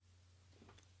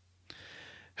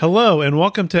Hello, and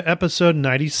welcome to episode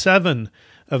 97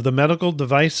 of the Medical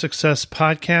Device Success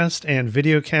Podcast and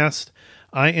Videocast.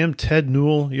 I am Ted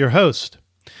Newell, your host.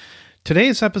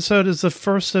 Today's episode is the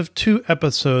first of two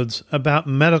episodes about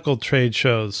medical trade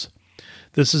shows.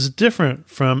 This is different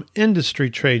from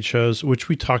industry trade shows, which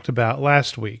we talked about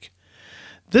last week.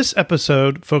 This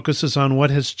episode focuses on what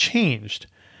has changed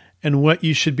and what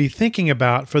you should be thinking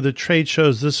about for the trade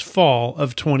shows this fall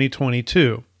of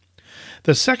 2022.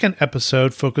 The second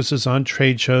episode focuses on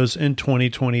trade shows in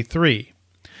 2023.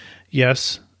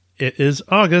 Yes, it is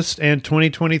August, and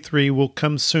 2023 will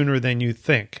come sooner than you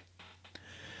think.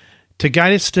 To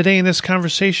guide us today in this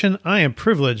conversation, I am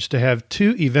privileged to have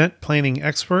two event planning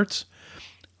experts,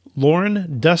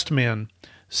 Lauren Dustman,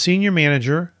 Senior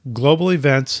Manager, Global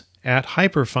Events at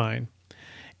Hyperfine,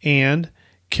 and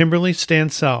Kimberly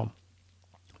Stansell,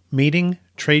 Meeting,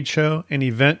 Trade Show, and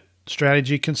Event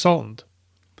Strategy Consultant.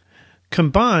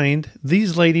 Combined,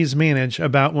 these ladies manage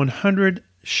about 100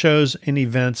 shows and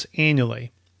events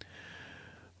annually.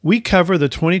 We cover the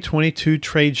 2022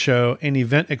 trade show and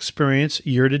event experience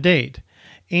year to date,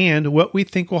 and what we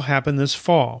think will happen this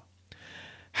fall.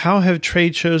 How have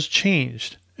trade shows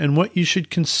changed, and what you should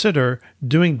consider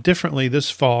doing differently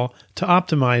this fall to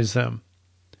optimize them.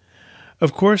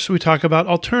 Of course, we talk about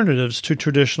alternatives to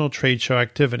traditional trade show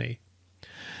activity.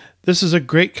 This is a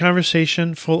great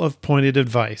conversation full of pointed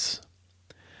advice.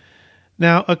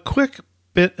 Now, a quick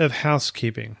bit of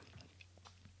housekeeping.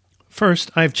 First,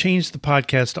 I've changed the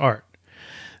podcast art.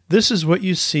 This is what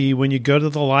you see when you go to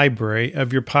the library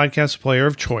of your podcast player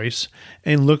of choice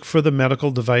and look for the Medical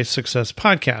Device Success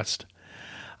Podcast.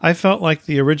 I felt like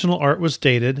the original art was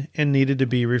dated and needed to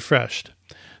be refreshed.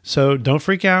 So don't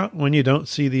freak out when you don't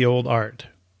see the old art.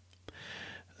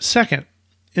 Second,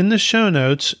 in the show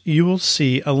notes, you will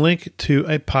see a link to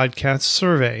a podcast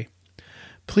survey.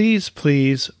 Please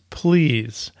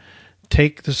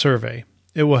take the survey.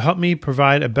 It will help me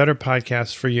provide a better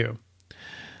podcast for you.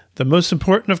 The most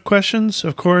important of questions,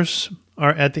 of course,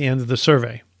 are at the end of the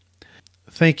survey.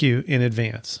 Thank you in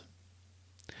advance.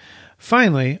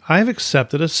 Finally, I've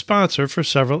accepted a sponsor for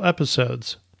several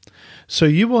episodes. So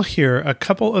you will hear a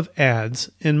couple of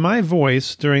ads in my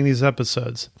voice during these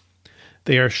episodes.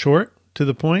 They are short, to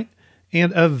the point,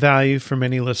 and of value for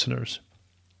many listeners.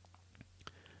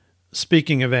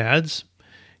 Speaking of ads,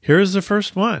 here's the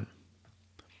first one.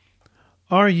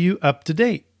 Are you up to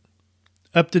date?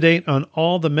 Up to date on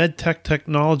all the medtech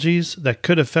technologies that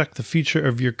could affect the future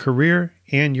of your career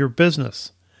and your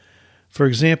business? For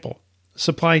example,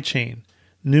 supply chain,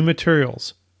 new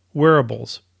materials,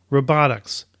 wearables,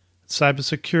 robotics,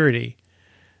 cybersecurity,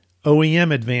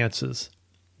 OEM advances,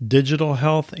 digital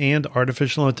health and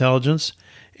artificial intelligence,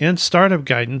 and startup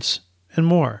guidance, and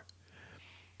more.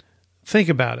 Think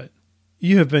about it.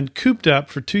 You have been cooped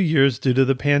up for 2 years due to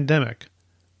the pandemic.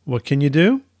 What can you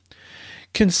do?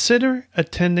 Consider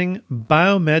attending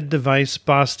Biomed Device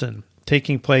Boston,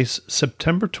 taking place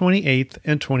September 28th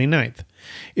and 29th.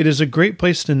 It is a great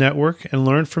place to network and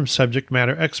learn from subject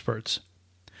matter experts.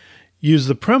 Use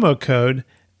the promo code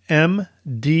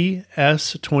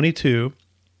MDS22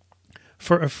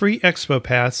 for a free expo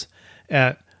pass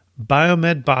at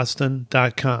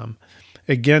biomedboston.com.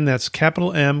 Again, that's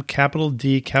capital M, capital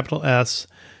D, capital S,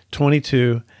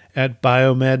 22 at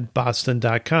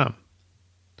biomedboston.com.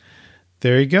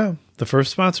 There you go, the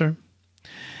first sponsor.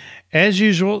 As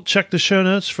usual, check the show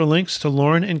notes for links to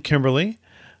Lauren and Kimberly,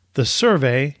 the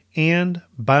survey, and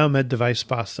Biomed Device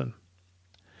Boston.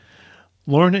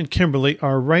 Lauren and Kimberly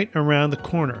are right around the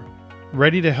corner,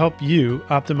 ready to help you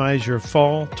optimize your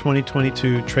fall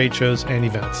 2022 trade shows and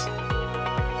events.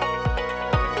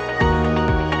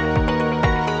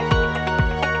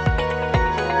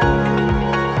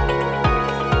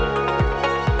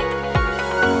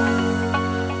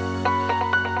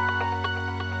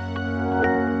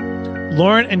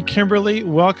 Lauren and Kimberly,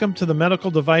 welcome to the Medical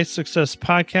Device Success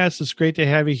Podcast. It's great to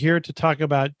have you here to talk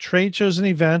about trade shows and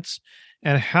events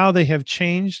and how they have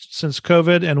changed since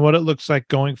COVID and what it looks like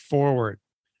going forward.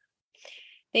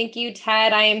 Thank you,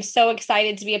 Ted. I am so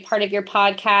excited to be a part of your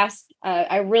podcast.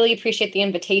 I really appreciate the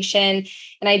invitation.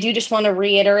 And I do just want to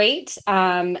reiterate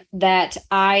that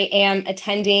I am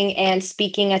attending and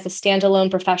speaking as a standalone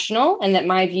professional and that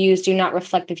my views do not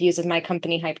reflect the views of my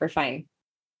company, Hyperfine.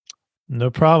 No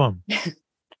problem.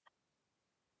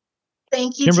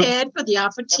 Thank you, Ted, for the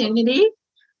opportunity.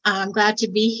 I'm glad to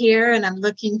be here, and I'm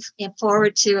looking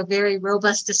forward to a very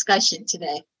robust discussion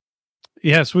today.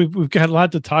 Yes, we've got a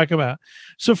lot to talk about.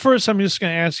 So first, I'm just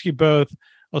going to ask you both.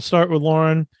 I'll start with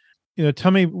Lauren.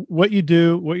 Tell me what you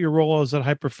do, what your role is at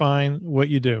Hyperfine, what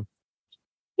you do.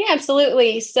 Yeah,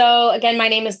 absolutely. So again, my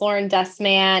name is Lauren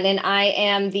Dustman, and I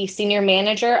am the Senior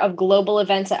Manager of Global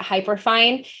Events at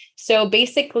Hyperfine. So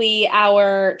basically,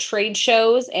 our trade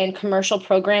shows and commercial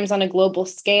programs on a global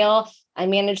scale. I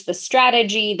manage the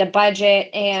strategy, the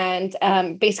budget, and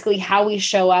basically how we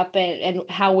show up and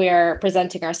how we're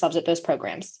presenting ourselves at those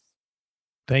programs.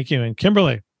 Thank you. And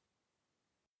Kimberly.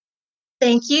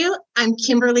 Thank you. I'm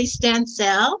Kimberly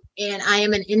Stansell, and I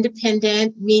am an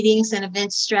independent meetings and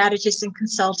events strategist and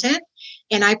consultant.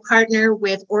 And I partner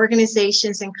with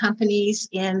organizations and companies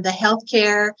in the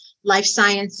healthcare, life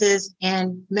sciences,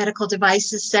 and medical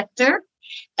devices sector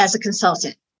as a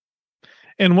consultant.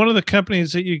 And one of the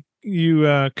companies that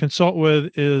you consult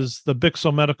with is the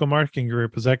Bixel Medical Marketing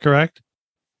Group. Is that correct?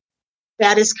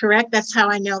 That is correct. That's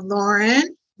how I know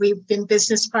Lauren. We've been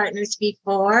business partners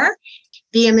before.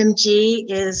 BMMG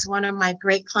is one of my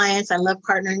great clients. I love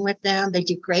partnering with them. They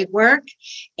do great work,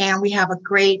 and we have a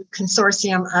great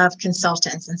consortium of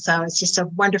consultants. And so it's just a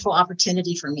wonderful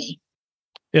opportunity for me.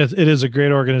 It is a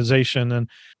great organization, and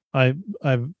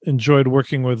I've enjoyed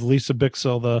working with Lisa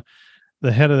Bixel,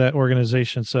 the head of that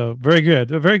organization. So very good,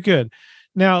 very good.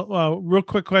 Now, real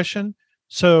quick question.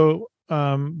 So,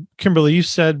 Kimberly, you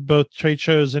said both trade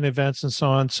shows and events and so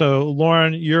on. So,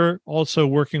 Lauren, you're also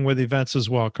working with events as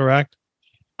well, correct?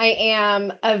 I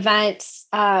am. Events,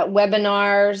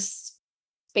 webinars,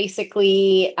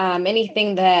 basically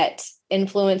anything that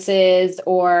influences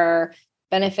or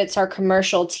benefits our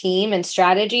commercial team and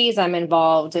strategies. I'm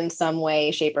involved in some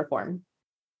way, shape, or form.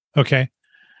 Okay.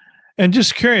 And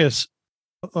just curious,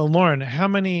 Lauren, how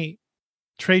many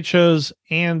trade shows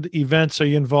and events are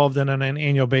you involved in on an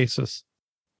annual basis?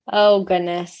 Oh,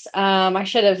 goodness. I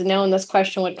should have known this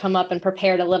question would come up and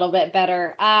prepared a little bit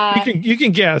better. You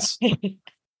can guess.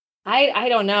 I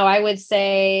don't know. I would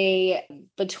say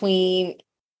between,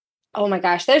 oh my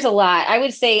gosh, there's a lot. I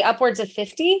would say upwards of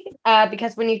 50,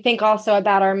 because when you think also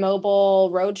about our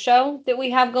mobile roadshow that we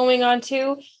have going on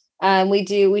too, we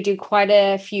do quite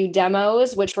a few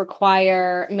demos, which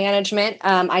require management.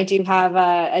 I do have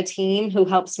a team who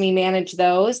helps me manage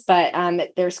those, but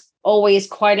there's always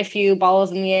quite a few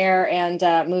balls in the air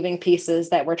and moving pieces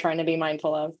that we're trying to be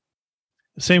mindful of.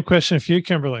 Same question for you,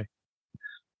 Kimberly.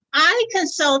 I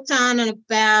consult on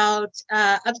about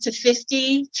up to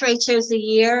 50 trade shows a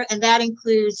year, and that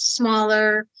includes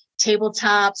smaller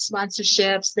tabletop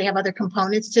sponsorships. They have other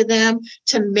components to them,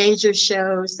 to major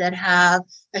shows that have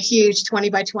a huge 20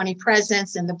 by 20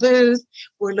 presence in the booth.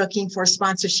 We're looking for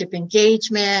sponsorship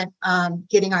engagement,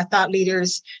 getting our thought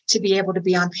leaders to be able to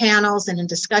be on panels and in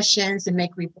discussions and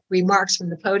make remarks from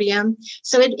the podium.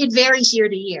 So it varies year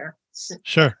to year.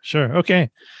 Sure.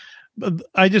 Okay. But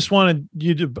I just wanted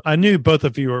you to, I knew both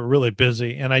of you were really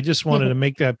busy, and I just wanted to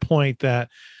make that point that,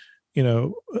 you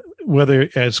know, whether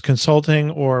as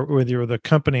consulting or whether you're the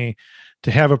company,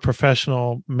 to have a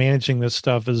professional managing this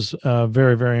stuff is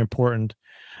very, very important.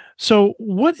 So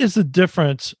what is the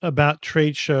difference about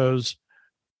trade shows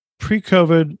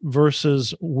pre-COVID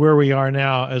versus where we are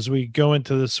now as we go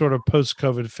into this sort of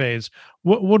post-COVID phase?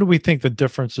 What do we think the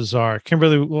differences are?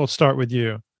 Kimberly, we'll start with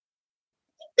you.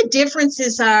 The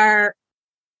differences are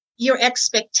your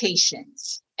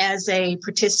expectations as a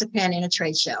participant in a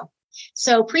trade show.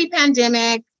 So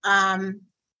pre-pandemic,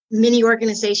 many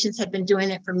organizations had been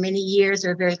doing it for many years.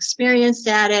 They're very experienced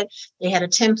at it. They had a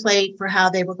template for how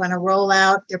they were going to roll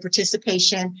out their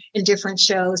participation in different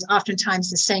shows,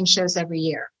 oftentimes the same shows every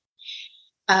year.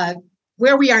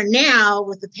 Where we are now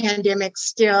with the pandemic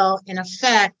still in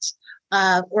effect,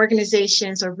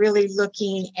 organizations are really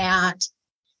looking at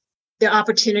their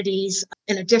opportunities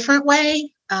in a different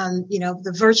way.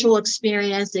 The virtual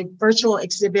experience, the virtual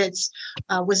exhibits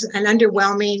was an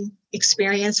underwhelming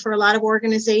experience for a lot of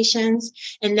organizations.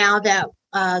 And now that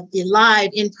the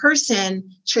live in-person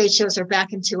trade shows are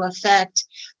back into effect,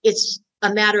 it's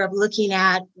a matter of looking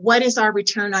at what is our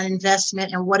return on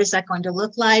investment and what is that going to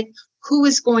look like? Who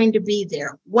is going to be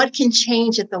there? What can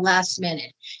change at the last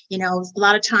minute? A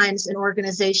lot of times an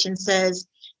organization says,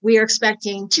 we are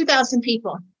expecting 2,000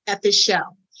 people at this show.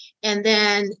 And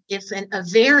then if a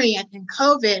variant in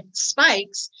COVID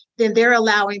spikes, then they're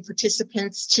allowing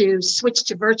participants to switch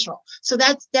to virtual. So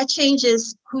that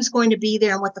changes who's going to be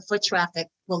there and what the foot traffic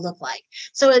will look like.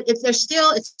 So it's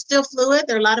still fluid.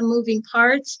 There are a lot of moving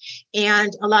parts,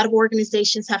 and a lot of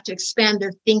organizations have to expand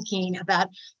their thinking about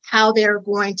how they're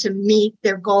going to meet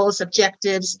their goals,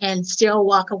 objectives, and still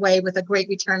walk away with a great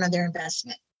return on their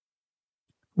investment.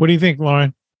 What do you think,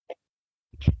 Lauren?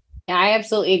 Yeah, I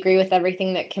absolutely agree with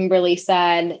everything that Kimberly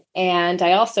said. And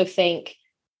I also think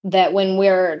that when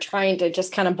we're trying to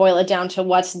just kind of boil it down to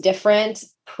what's different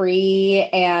pre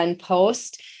and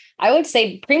post, I would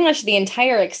say pretty much the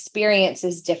entire experience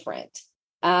is different.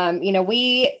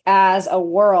 We as a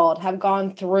world have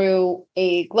gone through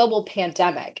a global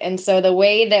pandemic. And so the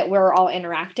way that we're all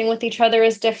interacting with each other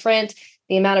is different.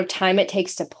 The amount of time it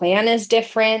takes to plan is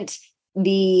different.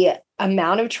 The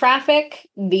amount of traffic,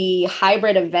 the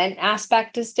hybrid event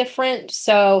aspect is different.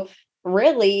 So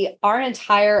really, our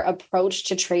entire approach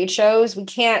to trade shows, we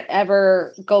can't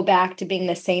ever go back to being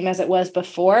the same as it was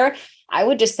before. I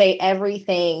would just say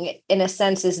everything in a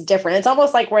sense is different. It's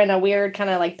almost like we're in a weird kind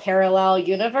of like parallel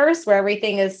universe where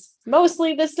everything is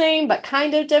mostly the same, but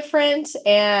kind of different.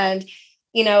 And,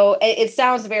 it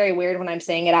sounds very weird when I'm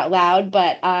saying it out loud,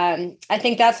 but I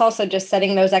think that's also just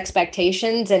setting those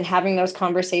expectations and having those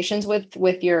conversations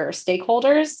with your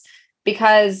stakeholders,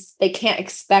 because they can't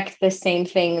expect the same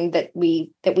thing that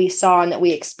we saw and that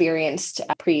we experienced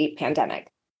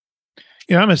pre-pandemic.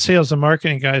 I'm a sales and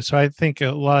marketing guy, so I think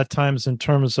a lot of times in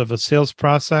terms of a sales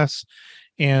process,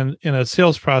 and in a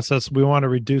sales process, we want to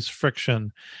reduce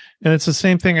friction. And it's the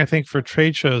same thing, I think, for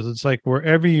trade shows. It's like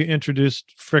wherever you introduce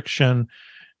friction,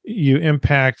 you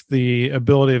impact the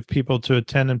ability of people to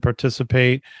attend and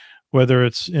participate, whether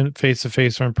it's in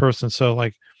face-to-face or in person. So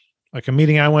like a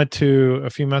meeting I went to a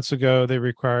few months ago, they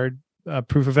required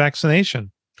proof of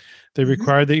vaccination. They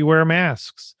required that you wear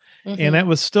masks. And that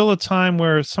was still a time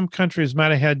where some countries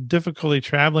might have had difficulty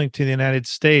traveling to the United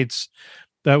States.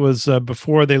 That was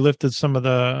before they lifted some of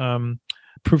the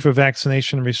proof of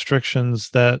vaccination restrictions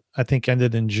that I think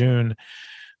ended in June.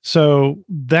 So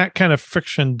that kind of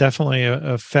friction definitely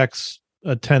affects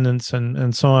attendance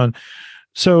and so on.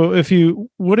 So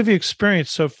what have you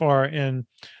experienced so far in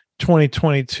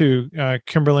 2022,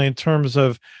 Kimberly, in terms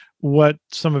of what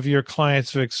some of your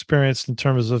clients have experienced in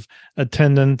terms of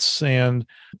attendance and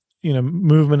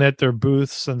movement at their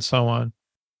booths and so on?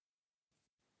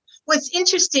 Well, it's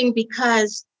interesting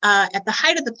because at the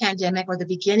height of the pandemic or the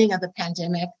beginning of the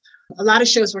pandemic, a lot of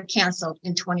shows were canceled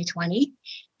in 2020.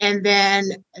 And then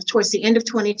towards the end of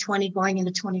 2020, going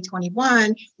into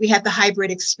 2021, we had the hybrid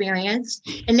experience.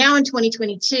 And now in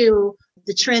 2022,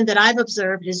 the trend that I've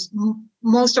observed is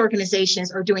most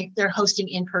organizations they're hosting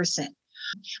in person.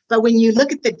 But when you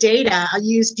look at the data, I'll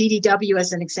use DDW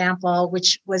as an example,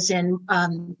 which was in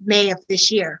May of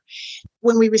this year.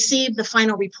 When we received the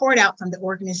final report out from the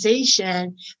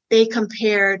organization, they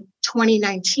compared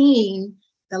 2019,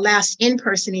 the last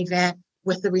in-person event,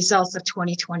 with the results of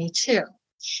 2022.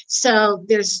 So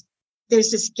there's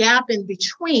this gap in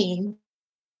between.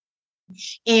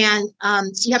 And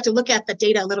so you have to look at the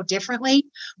data a little differently.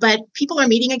 But people are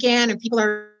meeting again, and people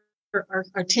are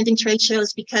attending trade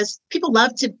shows because people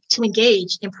love to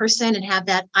engage in person and have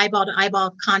that eyeball to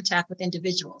eyeball contact with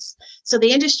individuals. So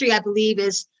the industry, I believe,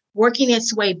 is working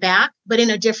its way back, but in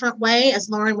a different way. As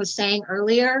Lauren was saying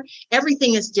earlier,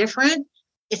 everything is different.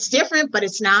 It's different, but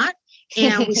it's not.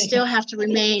 And we still have to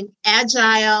remain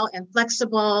agile and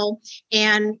flexible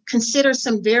and consider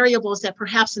some variables that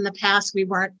perhaps in the past we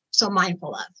weren't so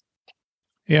mindful of.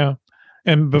 Yeah.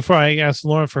 And before I ask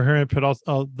Lauren for her input,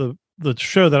 the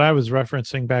show that I was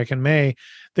referencing back in May,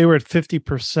 they were at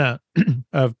 50%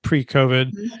 of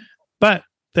pre-COVID, but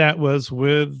that was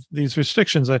with these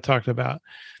restrictions I talked about,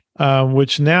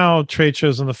 which now trade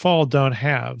shows in the fall don't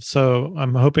have. So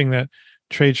I'm hoping that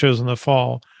trade shows in the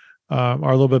fall are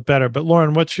a little bit better. But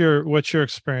Lauren, what's your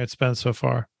experience been so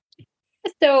far?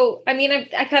 So,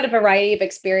 I've had a variety of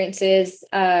experiences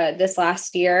this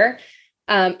last year.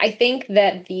 I think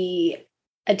that the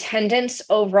attendance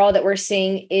overall that we're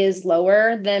seeing is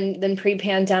lower than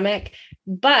pre-pandemic.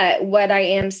 But what I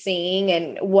am seeing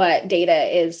and what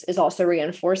data is also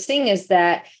reinforcing is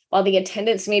that while the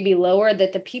attendance may be lower,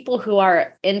 that the people who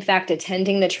are in fact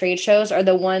attending the trade shows are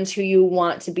the ones who you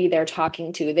want to be there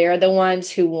talking to. They're the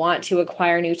ones who want to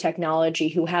acquire new technology,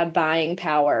 who have buying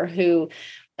power, who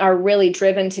are really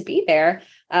driven to be there.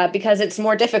 Because it's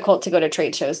more difficult to go to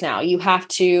trade shows now. You have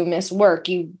to miss work.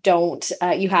 You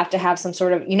have to have some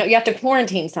sort of, you have to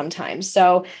quarantine sometimes.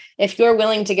 So if you're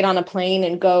willing to get on a plane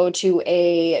and go to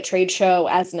a trade show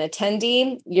as an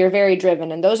attendee, you're very driven.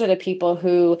 And those are the people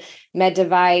who med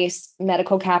device,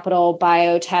 medical capital,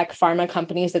 biotech, pharma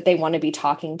companies that they want to be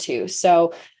talking to.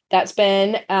 So that's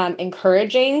been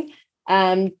encouraging.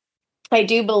 I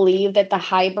do believe that the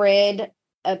hybrid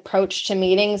approach to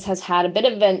meetings has had a bit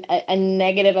of a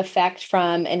negative effect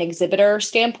from an exhibitor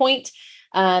standpoint,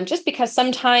 just because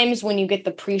sometimes when you get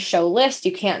the pre-show list,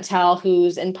 you can't tell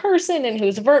who's in person and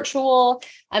who's virtual.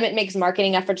 It makes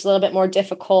marketing efforts a little bit more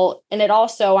difficult. And it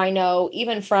also, I know,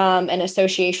 even from an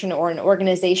association or an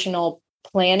organizational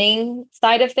planning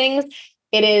side of things,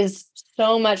 it is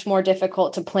so much more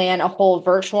difficult to plan a whole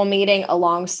virtual meeting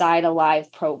alongside a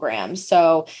live program.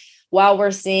 So while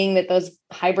we're seeing that those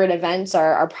hybrid events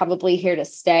are probably here to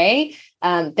stay,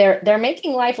 they're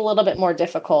making life a little bit more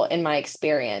difficult in my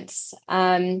experience.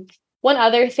 One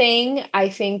other thing I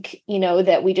think,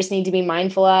 that we just need to be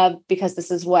mindful of, because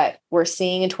this is what we're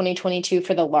seeing in 2022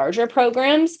 for the larger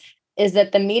programs, is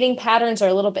that the meeting patterns are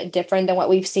a little bit different than what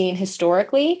we've seen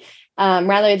historically.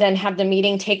 Rather than have the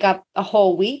meeting take up a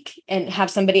whole week and have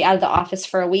somebody out of the office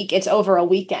for a week, it's over a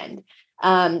weekend.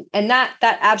 And that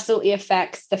absolutely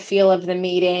affects the feel of the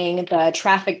meeting, the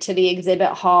traffic to the exhibit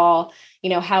hall,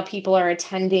 how people are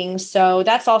attending. So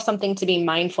that's all something to be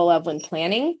mindful of when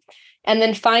planning. And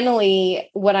then finally,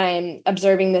 what I'm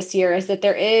observing this year is that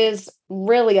there is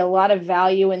really a lot of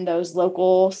value in those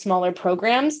local, smaller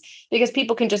programs, because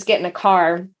people can just get in a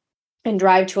car and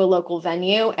drive to a local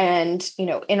venue and,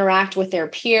 interact with their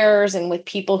peers and with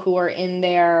people who are in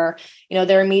their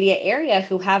immediate area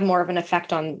who have more of an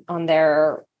effect on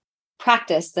their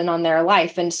practice than on their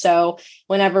life. And so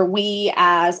whenever we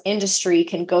as industry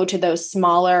can go to those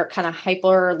smaller kind of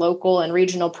hyper local and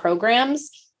regional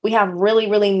programs, we have really,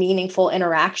 really meaningful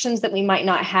interactions that we might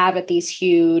not have at these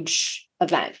huge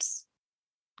events.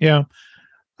 Yeah.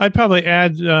 I'd probably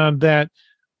add that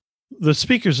the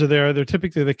speakers are there. They're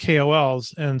typically the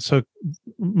KOLs. And so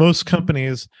most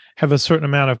companies have a certain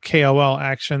amount of KOL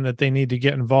action that they need to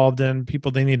get involved in,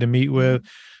 people they need to meet with.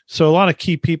 So a lot of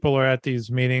key people are at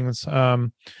these meetings.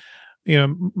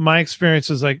 My experience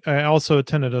is I also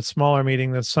attended a smaller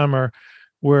meeting this summer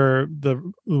where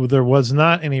there was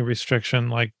not any restriction,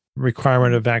 like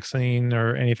requirement of vaccine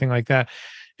or anything like that.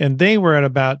 And they were at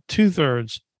about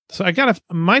 2/3. So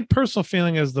my personal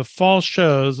feeling is the fall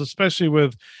shows, especially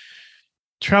with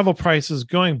travel prices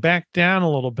going back down a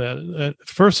little bit. At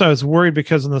first, I was worried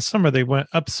because in the summer they went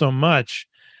up so much,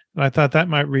 and I thought that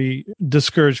might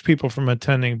discourage people from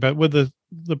attending. But with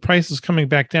the prices coming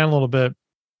back down a little bit,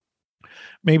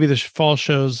 maybe the fall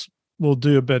shows will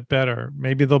do a bit better.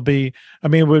 Maybe they'll be. I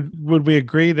mean, would we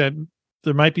agree that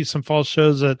there might be some fall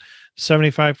shows at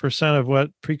 75% of what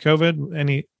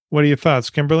pre-COVID? What are your thoughts,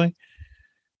 Kimberly?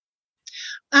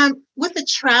 With the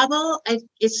travel,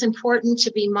 it's important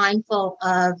to be mindful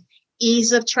of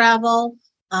ease of travel.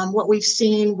 What we've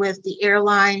seen with the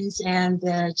airlines and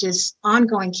the just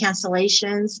ongoing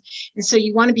cancellations. And so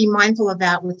you want to be mindful of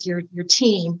that with your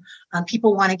team.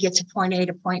 People want to get to point A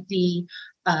to point B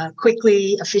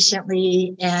quickly,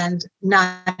 efficiently, and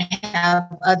not have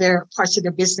other parts of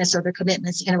their business or their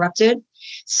commitments interrupted.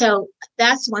 So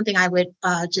that's one thing I would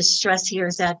just stress here,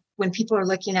 is that when people are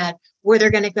looking at where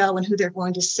they're going to go and who they're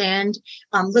going to send,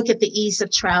 look at the ease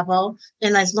of travel.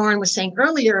 And as Lauren was saying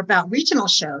earlier about regional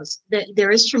shows, there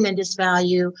is tremendous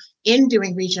value in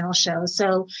doing regional shows.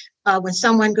 So when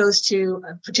someone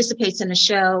participates in a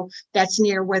show that's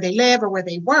near where they live or where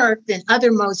they work, then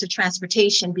other modes of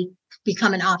transportation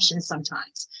become an option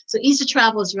sometimes. So ease of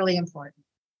travel is really important.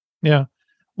 Yeah.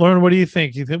 Lauren, what do you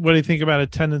think? What do you think about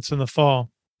attendance in the fall?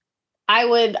 I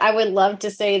would love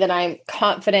to say that I'm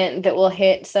confident that we'll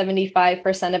hit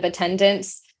 75% of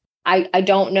attendance. I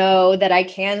don't know that I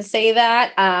can say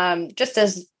that. Just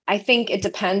as I think it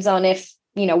depends on if,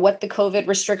 what the COVID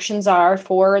restrictions are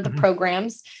for the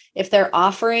programs, if they're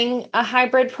offering a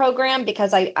hybrid program,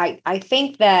 because I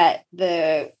think that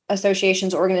the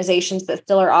associations, organizations that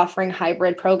still are offering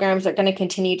hybrid programs are going to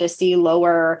continue to see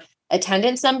lower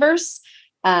attendance numbers.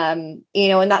 And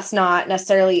that's not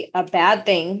necessarily a bad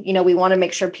thing. We want to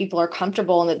make sure people are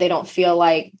comfortable and that they don't feel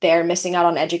like they're missing out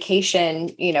on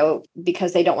education,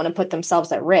 because they don't want to put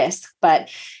themselves at risk. But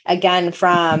again,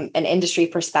 from an industry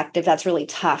perspective, that's really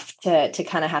tough to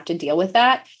kind of have to deal with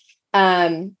that.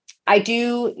 I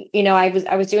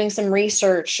was doing some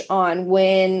research on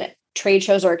when trade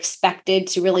shows are expected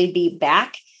to really be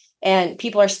back, and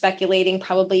people are speculating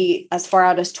probably as far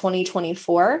out as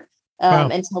 2024. Wow.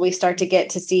 Until we start to get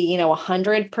to see,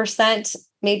 100%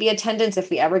 maybe attendance,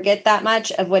 if we ever get that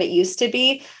much of what it used to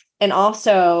be. And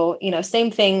also,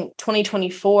 same thing,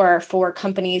 2024 for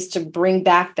companies to bring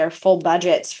back their full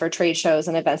budgets for trade shows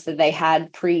and events that they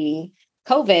had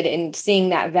pre-COVID, and seeing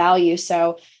that value.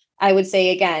 So I would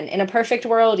say, again, in a perfect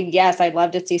world, yes, I'd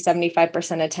love to see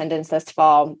 75% attendance this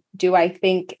fall. Do I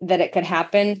think that it could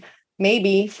happen?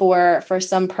 Maybe for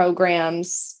some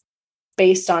programs,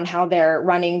 based on how they're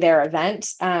running their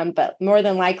event. But more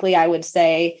than likely, I would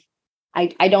say,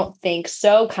 I don't think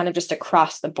so, kind of just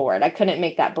across the board. I couldn't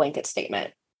make that blanket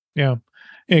statement. Yeah.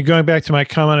 And going back to my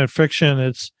comment on friction,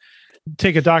 it's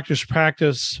take a doctor's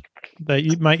practice that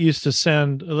you might used to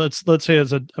send, let's say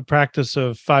it's a practice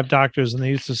of 5 doctors, and they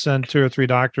used to send 2 or 3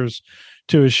 doctors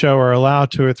to a show, or allow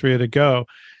 2 or 3 to go.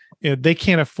 They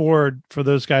can't afford for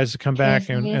those guys to come back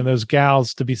and those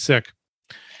gals to be sick.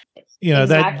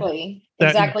 Exactly.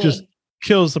 that just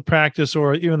kills the practice,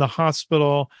 or even the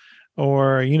hospital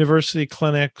or university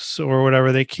clinics or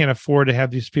whatever. They can't afford to have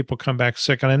these people come back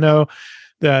sick. And I know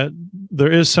that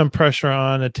there is some pressure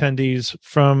on attendees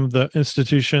from the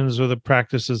institutions or the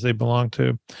practices they belong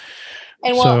to.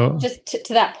 And well, just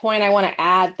to that point, I want to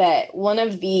add that one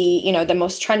of the, the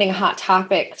most trending hot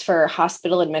topics for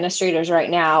hospital administrators right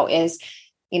now is,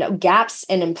 gaps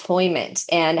in employment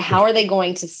and how are they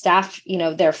going to staff,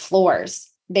 their floors.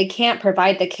 They can't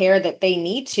provide the care that they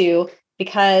need to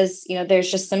because,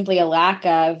 there's just simply a lack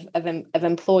of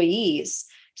employees.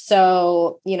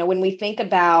 So, when we think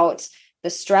about the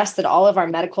stress that all of our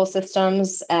medical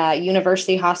systems,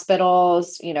 university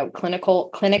hospitals,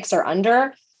 clinics are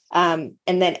under, and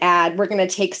then we're going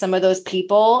to take some of those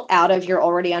people out of your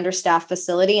already understaffed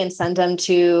facility and send them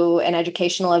to an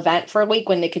educational event for a week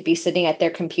when they could be sitting at their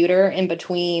computer in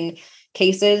between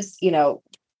cases,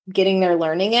 getting their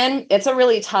learning in. It's a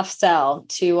really tough sell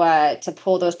to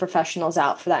pull those professionals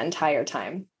out for that entire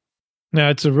time. No,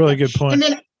 it's a really good point.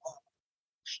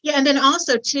 And then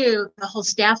also too, the whole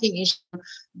staffing issue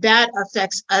that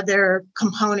affects other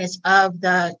components of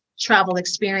the travel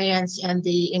experience and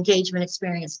the engagement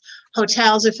experience.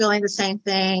 Hotels are feeling the same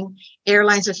thing.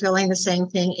 Airlines are feeling the same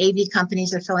thing. AV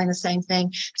companies are feeling the same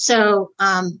thing. So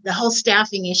the whole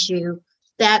staffing issue,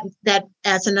 that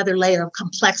adds another layer of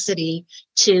complexity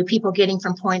to people getting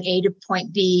from point A to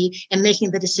point B and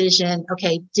making the decision,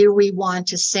 okay, do we want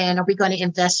to send, are we going to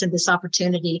invest in this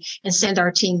opportunity and send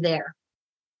our team there?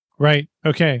 Right.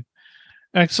 Okay.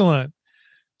 Excellent.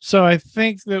 So I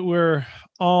think that we're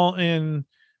all in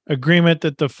agreement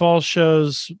that the fall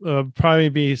shows probably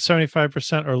be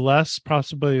 75% or less,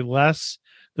 possibly less.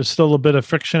 There's still a bit of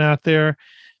friction out there.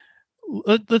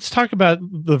 Let's talk about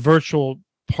the virtual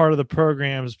part of the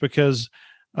programs, because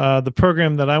the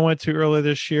program that I went to earlier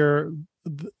this year,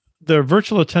 the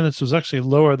virtual attendance was actually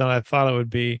lower than I thought it would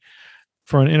be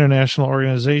for an international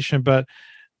organization, but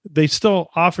they still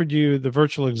offered you the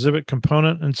virtual exhibit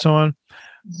component and so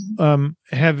on.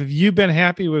 Have you been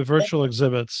happy with virtual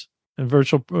exhibits and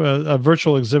a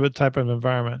virtual exhibit type of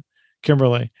environment,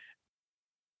 Kimberly?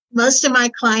 Most of my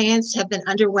clients have been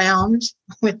underwhelmed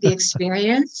with the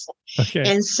experience. Okay.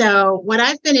 And so what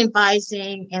I've been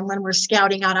advising, and when we're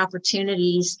scouting out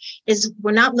opportunities, is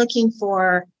we're not looking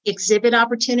for exhibit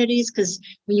opportunities, because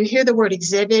when you hear the word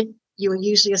exhibit, you will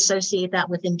usually associate that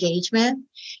with engagement.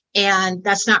 And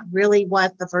that's not really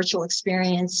what the virtual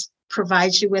experience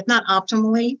provides you with, not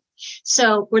optimally.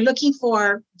 So we're looking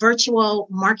for virtual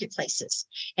marketplaces,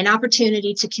 an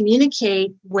opportunity to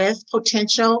communicate with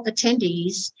potential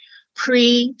attendees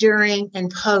pre, during, and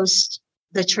post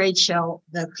the trade show,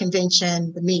 the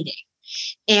convention, the meeting.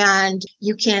 And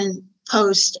you can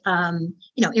post,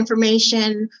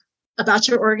 information about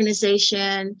your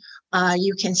organization.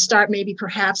 You can start maybe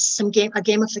perhaps a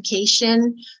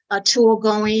gamification tool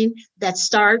going that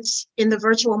starts in the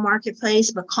virtual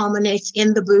marketplace but culminates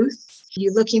in the booth.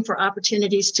 You're looking for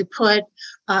opportunities to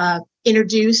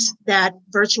introduce that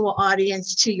virtual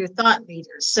audience to your thought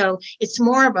leaders. So it's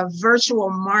more of a virtual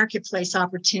marketplace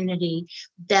opportunity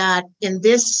that in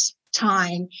this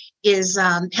time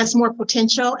has more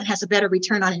potential and has a better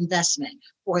return on investment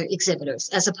for exhibitors,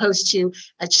 as opposed to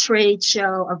a trade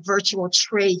show, a virtual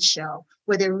trade show,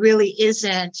 where there really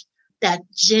isn't that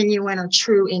genuine or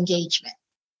true engagement.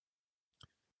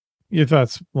 Your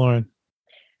thoughts, Lauren?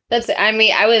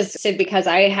 I was because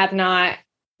I have not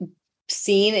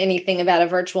seen anything about a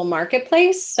virtual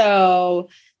marketplace. So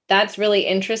that's really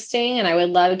interesting. And I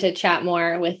would love to chat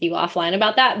more with you offline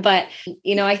about that. But,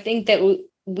 I think that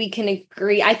we can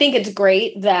agree. I think it's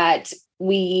great that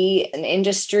we, an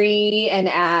industry and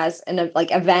as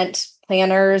event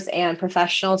planners and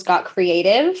professionals, got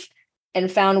creative and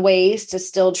found ways to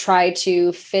still try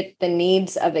to fit the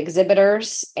needs of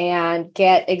exhibitors and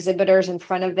get exhibitors in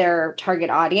front of their target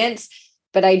audience.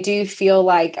 But I do feel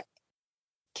like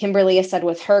Kimberly has said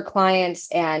with her clients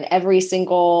and every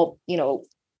single,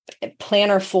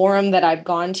 planner forum that I've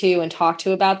gone to and talked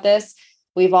to about this,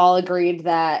 we've all agreed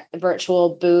that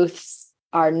virtual booths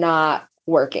are not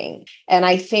working. And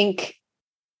I think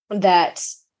that,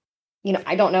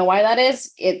 I don't know why that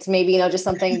is. It's maybe, just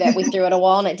something that we threw at a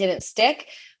wall and it didn't stick.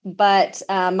 But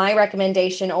my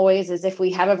recommendation always is, if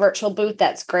we have a virtual booth,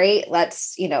 that's great.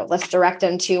 Let's direct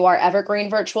them to our Evergreen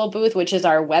virtual booth, which is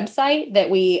our website that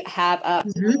we have up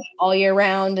all year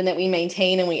round and that we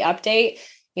maintain and we update.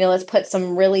 Let's put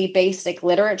some really basic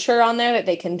literature on there that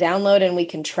they can download and we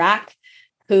can track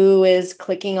who is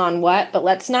clicking on what, but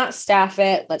let's not staff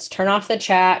it. Let's turn off the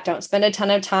chat. Don't spend a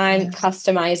ton of time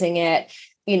customizing it.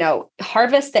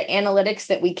 harvest the analytics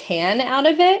that we can out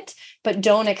of it, but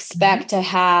don't expect to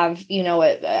have,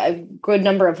 a good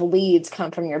number of leads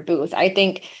come from your booth. I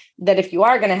think that if you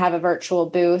are going to have a virtual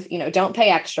booth, don't pay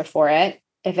extra for it.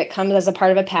 If it comes as a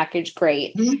part of a package,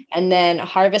 great. And then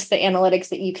harvest the analytics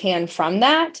that you can from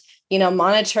that.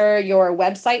 Monitor your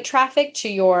website traffic to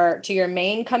your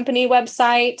main company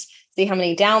website, see how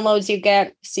many downloads you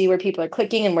get, see where people are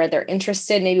clicking and where they're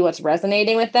interested, maybe what's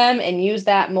resonating with them, and use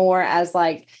that more as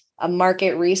like a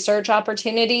market research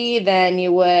opportunity than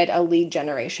you would a lead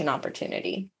generation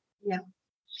opportunity. Yeah.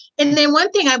 And then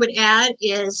one thing I would add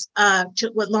is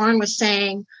to what Lauren was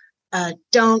saying,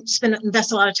 don't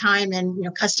invest a lot of time in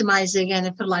customizing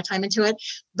and put a lot of time into it.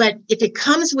 But if it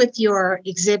comes with your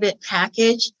exhibit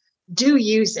package, do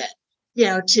use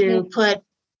it, to put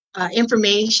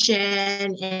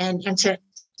information and to,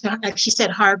 like she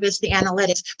said, harvest the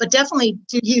analytics, but definitely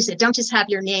do use it. Don't just have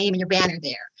your name and your banner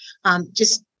there.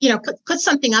 Just, put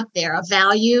something up there of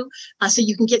value so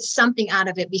you can get something out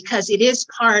of it, because it is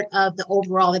part of the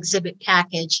overall exhibit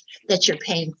package that you're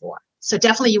paying for. So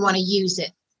definitely you want to use it.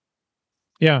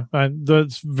 Yeah,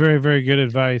 that's very, very good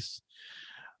advice.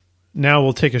 Now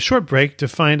we'll take a short break to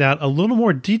find out a little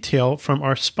more detail from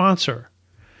our sponsor.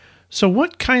 So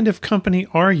what kind of company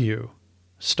are you?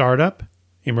 Startup,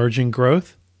 emerging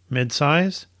growth,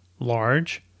 mid-size,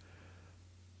 large?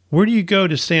 Where do you go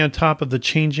to stay on top of the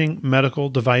changing medical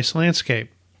device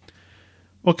landscape?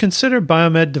 Well, consider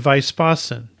Biomed Device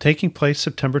Boston, taking place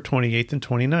September 28th and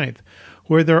 29th,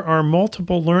 where there are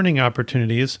multiple learning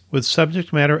opportunities with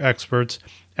subject matter experts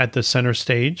at the center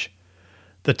stage,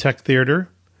 the tech theater,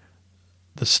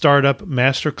 the startup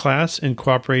masterclass in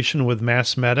cooperation with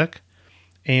MassMedic,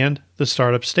 and the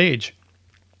startup stage.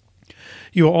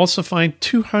 You will also find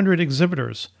 200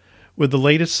 exhibitors with the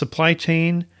latest supply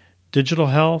chain, digital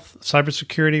health,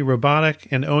 cybersecurity, robotic,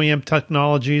 and OEM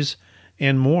technologies,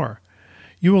 and more.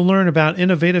 You will learn about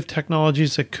innovative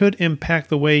technologies that could impact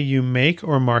the way you make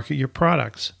or market your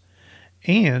products.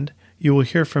 And you will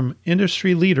hear from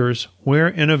industry leaders where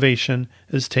innovation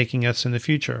is taking us in the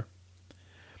future.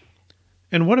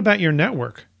 And what about your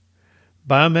network?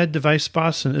 Biomed Device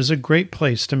Boston is a great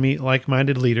place to meet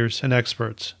like-minded leaders and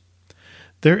experts.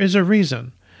 There is a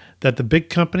reason that the big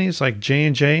companies like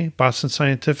J&J, Boston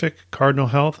Scientific, Cardinal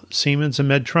Health, Siemens, and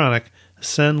Medtronic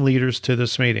send leaders to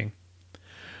this meeting.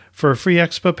 For a free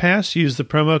expo pass, use the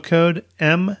promo code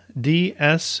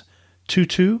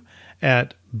MDS22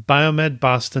 at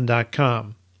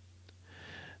biomedboston.com.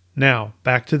 Now,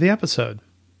 back to the episode.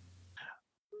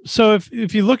 So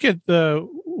if you look at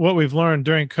what we've learned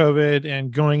during COVID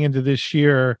and going into this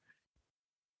year,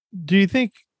 do you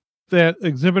think that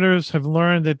exhibitors have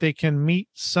learned that they can meet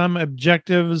some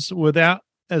objectives without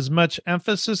as much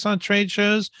emphasis on trade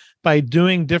shows by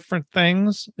doing different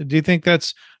things? Do you think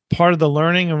that's part of the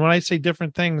learning? And when I say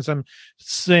different things, I'm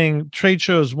saying trade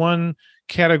shows, one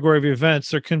category of events.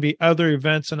 There can be other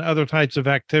events and other types of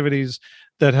activities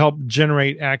that help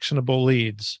generate actionable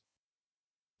leads.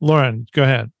 Lauren, go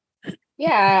ahead.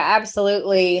 Yeah,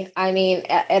 absolutely. I mean,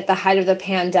 at the height of the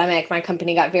pandemic, my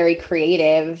company got very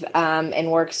creative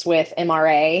and works with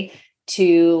MRA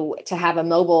to have a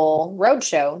mobile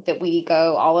roadshow that we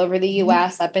go all over the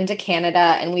US, up into Canada,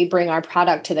 and we bring our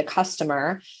product to the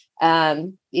customer.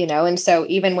 And so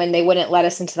even when they wouldn't let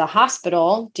us into the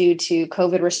hospital due to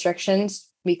COVID restrictions,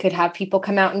 we could have people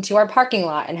come out into our parking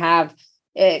lot and have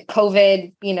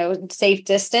COVID, safe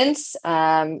distance,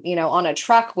 on a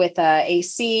truck with a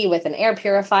AC, with an air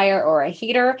purifier or a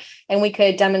heater, and we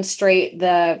could demonstrate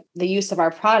the use of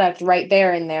our product right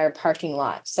there in their parking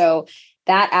lot. So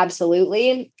that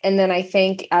absolutely. And then I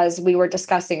think, as we were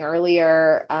discussing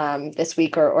earlier this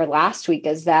week or last week,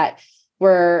 is that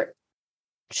we're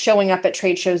showing up at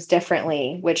trade shows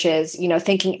differently, which is,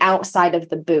 thinking outside of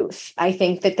the booth. I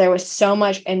think that there was so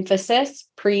much emphasis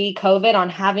pre-COVID on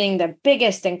having the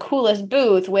biggest and coolest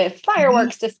booth with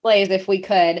fireworks displays, if we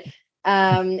could,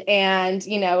 and,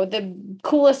 the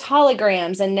coolest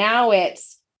holograms. And now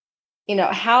it's,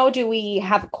 how do we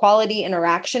have quality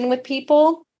interaction with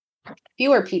people,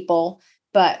 fewer people,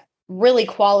 but really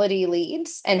quality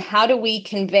leads? And how do we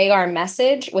convey our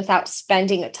message without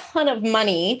spending a ton of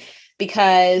money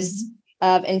because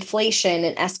of inflation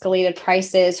and escalated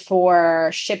prices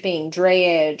for shipping,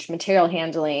 drayage, material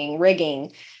handling,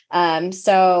 rigging?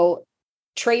 So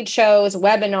trade shows,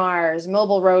 webinars,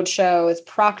 mobile road shows,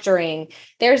 proctoring,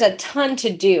 there's a ton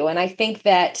to do. And I think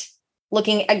that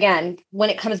looking, again, when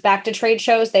it comes back to trade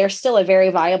shows, they're still a very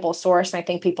viable source. And I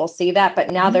think people see that, but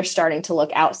now they're starting to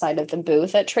look outside of the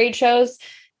booth at trade shows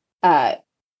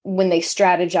when they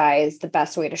strategize the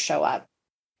best way to show up.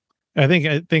 I think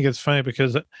it's funny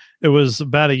because it was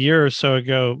about a year or so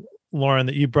ago, Lauren,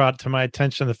 that you brought to my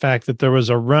attention the fact that there was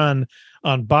a run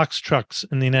on box trucks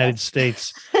in the United Yes.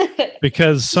 States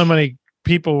because so many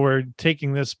people were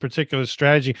taking this particular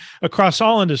strategy across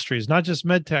all industries, not just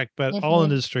med tech, but all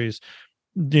industries.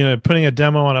 Putting a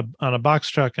demo on a box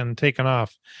truck and taking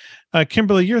off.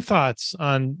 Kimberly, your thoughts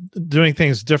on doing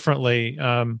things differently,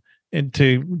 and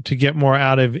to get more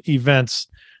out of events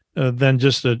than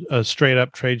just a straight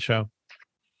up trade show?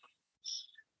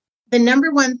 The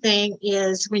number one thing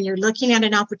is when you're looking at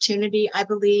an opportunity, I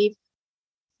believe,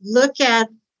 look at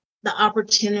the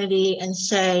opportunity and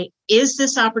say, is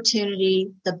this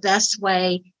opportunity the best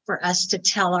way for us to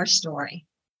tell our story?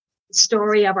 The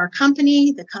story of our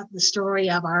company, the story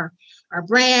of our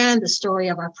brand, the story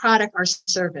of our product, our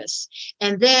service.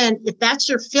 And then if that's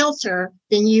your filter,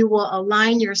 then you will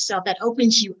align yourself. That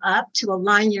opens you up to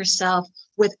align yourself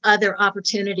with other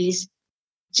opportunities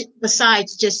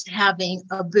besides just having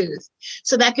a booth.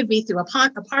 So that could be through a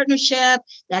partnership,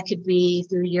 that could be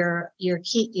through your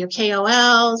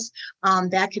KOLs,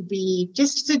 that could be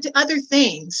just other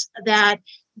things that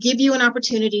give you an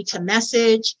opportunity to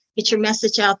message, get your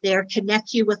message out there,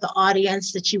 connect you with the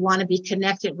audience that you want to be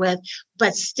connected with,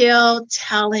 but still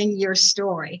telling your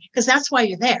story, because that's why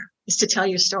you're there, is to tell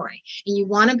your story. And you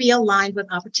want to be aligned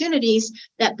with opportunities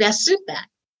that best suit that.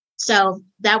 So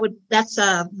that's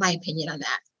my opinion on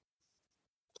that.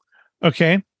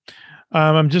 Okay.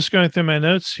 I'm just going through my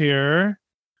notes here.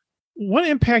 What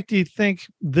impact do you think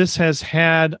this has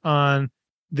had on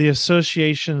the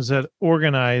associations that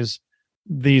organize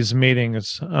these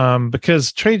meetings?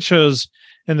 Because trade shows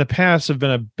in the past have been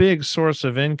a big source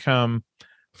of income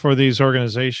for these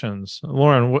organizations.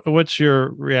 Lauren, what's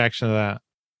your reaction to that?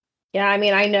 Yeah, I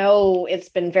mean, I know it's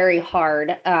been very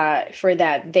hard for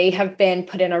that. They have been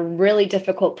put in a really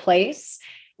difficult place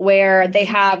where they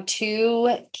have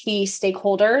two key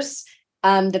stakeholders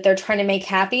that they're trying to make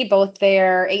happy, both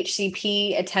their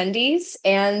HCP attendees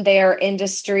and their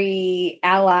industry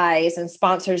allies and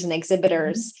sponsors and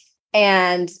exhibitors.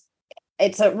 And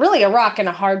it's really a rock and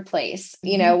a hard place.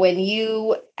 When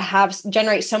you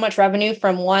generate so much revenue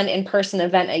from one in-person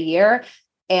event a year,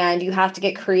 and you have to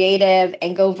get creative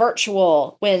and go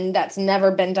virtual when that's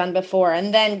never been done before,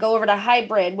 and then go over to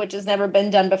hybrid, which has never been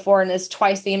done before and is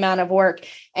twice the amount of work.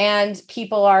 And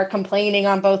people are complaining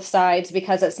on both sides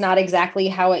because it's not exactly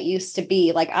how it used to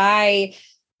be. Like, I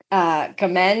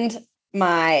commend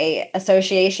my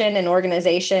association and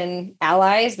organization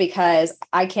allies, because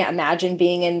I can't imagine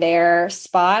being in their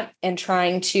spot and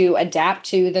trying to adapt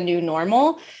to the new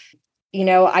normal.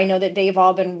 I know that they've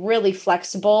all been really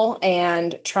flexible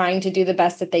and trying to do the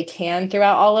best that they can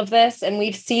throughout all of this. And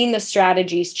we've seen the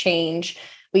strategies change.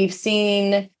 We've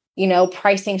seen,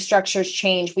 pricing structures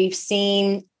change. We've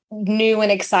seen new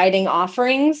and exciting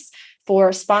offerings for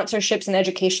sponsorships and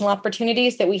educational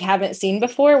opportunities that we haven't seen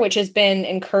before, which has been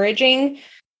encouraging.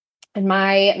 And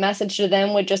my message to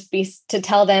them would just be to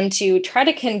tell them to try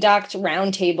to conduct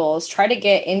roundtables, try to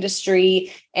get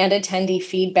industry and attendee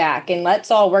feedback, and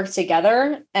let's all work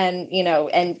together and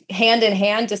hand in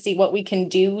hand to see what we can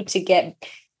do to get,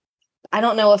 I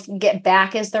don't know if get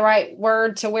back is the right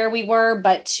word to where we were,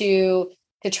 but to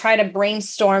try to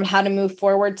brainstorm how to move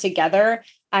forward together.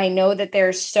 I know that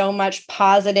there's so much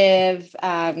positive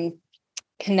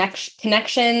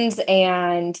connections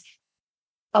and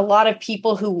a lot of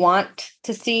people who want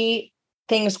to see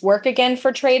things work again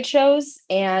for trade shows,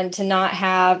 and to not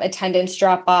have attendance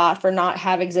drop off or not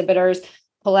have exhibitors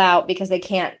pull out because they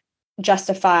can't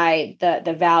justify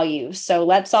the value. So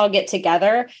let's all get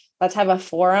together. Let's have a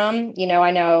forum.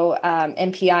 I know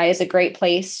MPI is a great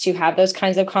place to have those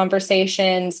kinds of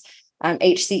conversations,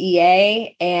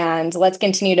 HCEA, and let's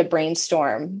continue to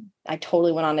brainstorm. I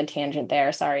totally went on a tangent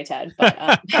there. Sorry, Ted.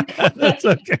 But, That's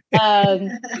okay.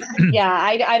 Yeah,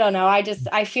 I don't know.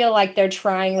 I feel like they're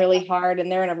trying really hard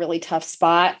and they're in a really tough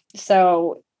spot.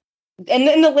 So, and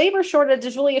then the labor shortage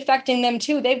is really affecting them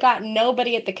too. They've got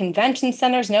nobody at the convention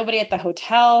centers, nobody at the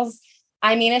hotels.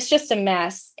 I mean, it's just a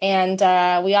mess. And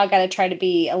we all got to try to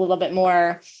be a little bit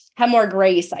more, have more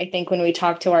grace, I think, when we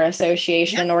talk to our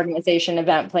association and organization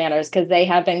event planners, because they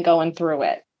have been going through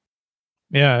it.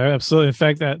 Yeah, absolutely. In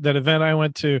fact, that event I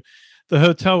went to, the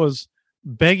hotel was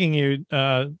begging you.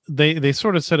 They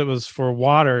sort of said it was for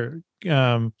water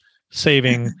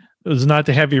saving. It was not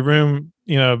to have your room,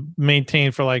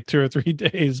 maintained for like 2 or 3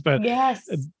 days. But yes,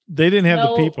 they didn't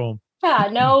have the people. Yeah,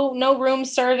 no room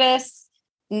service,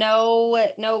 no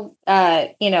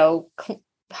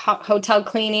hotel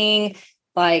cleaning.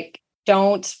 Like,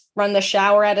 don't run the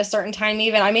shower at a certain time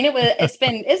even. I mean,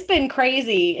 it's been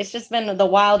crazy. It's just been the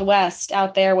Wild West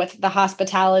out there with the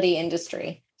hospitality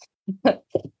industry.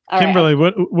 Kimberly,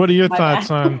 right. what are your thoughts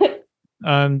on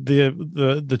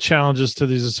the challenges to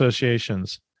these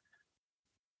associations?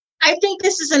 I think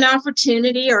this is an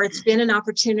opportunity, or it's been an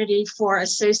opportunity for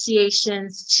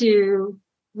associations to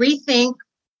rethink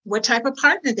what type of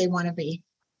partner they want to be.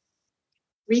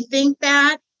 Rethink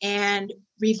that and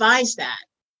revise that.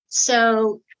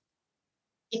 So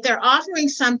if they're offering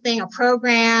something, a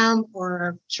program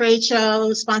or trade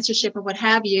show, sponsorship or what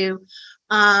have you,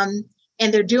 and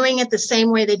they're doing it the same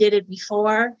way they did it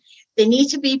before, they need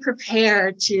to be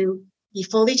prepared to be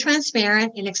fully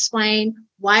transparent and explain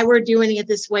why we're doing it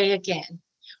this way again,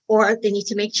 or they need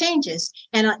to make changes.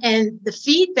 And the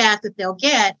feedback that they'll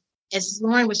get, as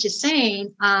Lauren was just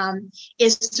saying,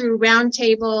 is through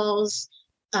roundtables,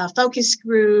 focus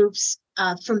groups,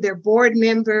 from their board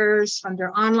members, from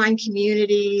their online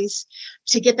communities,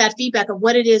 to get that feedback of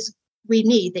what it is we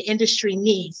need, the industry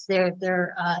needs,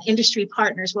 their industry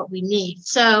partners, what we need.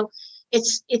 So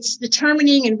it's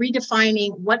determining and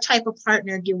redefining what type of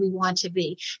partner do we want to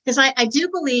be. Because I do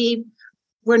believe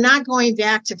we're not going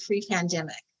back to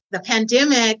pre-pandemic. The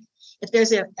pandemic, if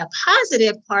there's a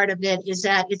positive part of it, is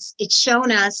that it's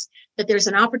shown us that there's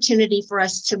an opportunity for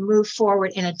us to move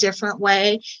forward in a different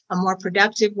way, a more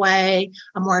productive way,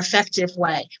 a more effective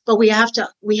way. But we have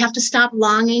to stop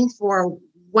longing for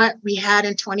what we had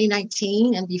in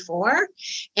 2019 and before.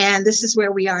 And this is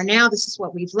where we are now. This is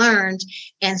what we've learned.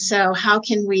 And so how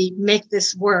can we make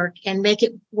this work and make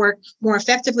it work more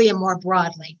effectively and more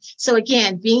broadly? So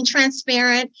again, being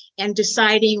transparent and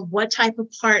deciding what type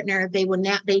of partner they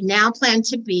now plan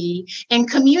to be, and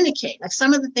communicate. Like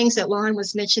some of the things that Lauren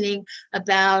was mentioning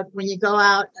about when you go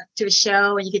out to a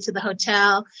show and you get to the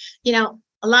hotel,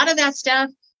 a lot of that stuff,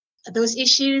 those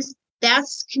issues,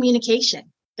 that's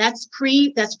communication. That's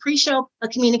pre-show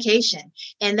communication.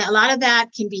 And a lot of that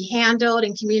can be handled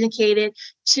and communicated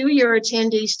to your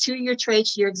attendees, to your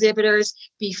trades, to your exhibitors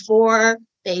before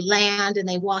they land and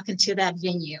they walk into that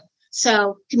venue.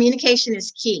 So communication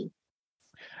is key.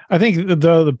 I think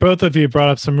the both of you brought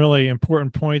up some really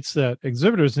important points that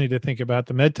exhibitors need to think about,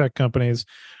 the medtech companies,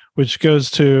 which goes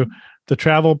to the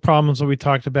travel problems that we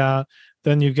talked about.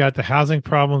 Then you've got the housing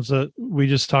problems that we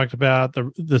just talked about.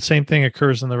 The same thing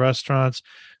occurs in the restaurants.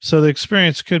 So the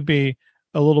experience could be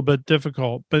a little bit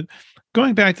difficult. But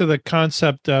going back to the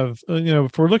concept of,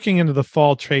 if we're looking into the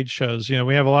fall trade shows,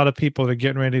 we have a lot of people that are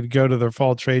getting ready to go to their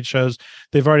fall trade shows.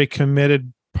 They've already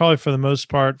committed, probably for the most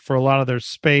part, for a lot of their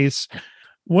space.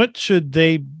 What should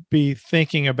they be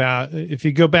thinking about? If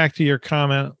you go back to your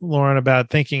comment, Lauren,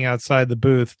 about thinking outside the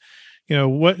booth,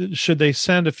 what should they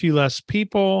send a few less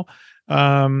people?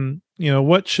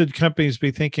 What should companies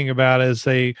be thinking about as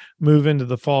they move into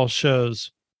the fall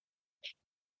shows?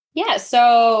 Yeah,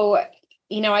 so,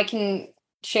 I can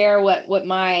share what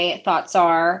my thoughts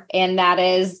are, and that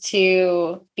is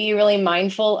to be really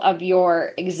mindful of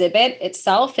your exhibit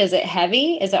itself. Is it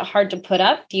heavy? Is it hard to put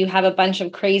up? Do you have a bunch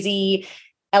of crazy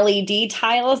LED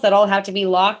tiles that all have to be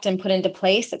locked and put into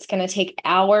place? It's going to take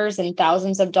hours and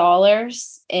thousands of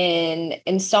dollars in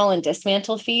install and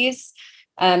dismantle fees.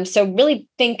 So really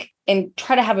think and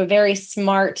try to have a very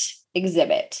smart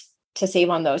exhibit to save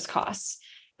on those costs.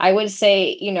 I would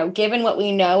say, given what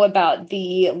we know about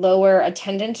the lower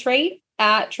attendance rate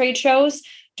at trade shows,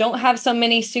 don't have so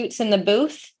many suits in the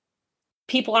booth.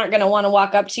 People aren't going to want to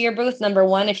walk up to your booth. Number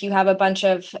one, if you have a bunch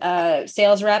of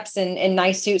sales reps in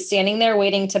nice suits standing there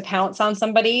waiting to pounce on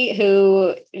somebody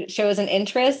who shows an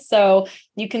interest. So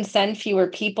you can send fewer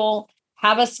people,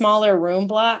 have a smaller room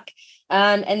block.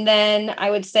 And then I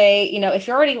would say, if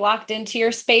you're already locked into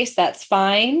your space, that's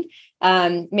fine.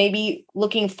 Maybe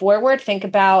looking forward, think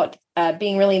about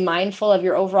being really mindful of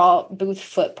your overall booth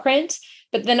footprint,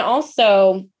 but then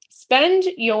also spend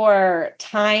your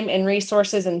time and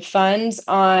resources and funds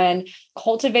on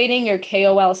cultivating your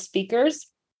KOL speakers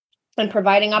and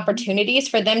providing opportunities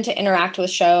for them to interact with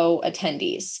show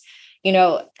attendees.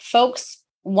 Folks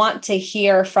want to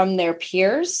hear from their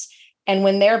peers, and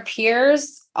when their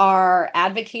peers are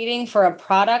advocating for a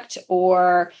product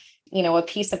or, a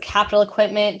piece of capital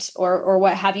equipment or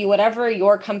what have you, whatever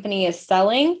your company is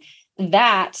selling,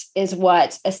 that is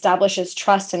what establishes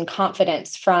trust and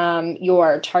confidence from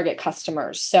your target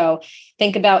customers. So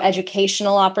think about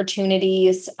educational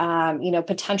opportunities,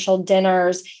 potential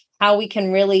dinners, how we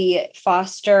can really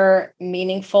foster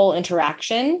meaningful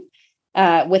interaction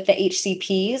with the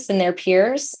HCPs and their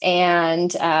peers.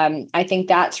 And I think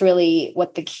that's really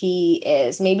what the key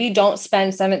is. Maybe don't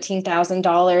spend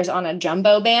 $17,000 on a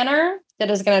jumbo banner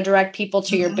that is going to direct people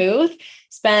to your booth,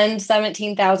 spend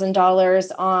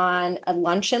 $17,000 on a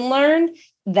lunch and learn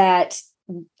that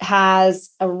has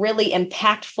a really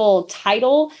impactful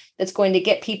title that's going to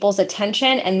get people's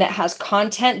attention and that has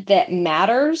content that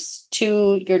matters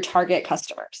to your target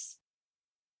customers.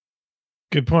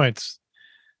 Good points.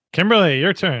 Kimberly,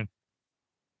 your turn.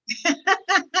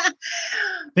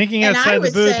 Thinking outside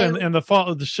the booth and the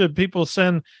fall, should people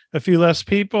send a few less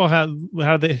people? How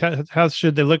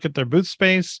should they look at their booth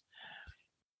space?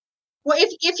 Well,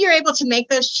 if you're able to make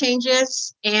those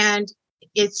changes and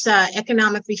it's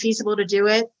economically feasible to do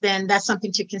it, then that's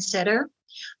something to consider.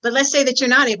 But let's say that you're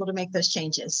not able to make those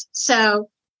changes. So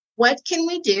what can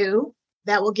we do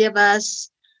that will give us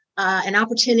an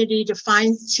opportunity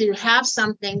to have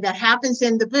something that happens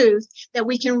in the booth that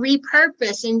we can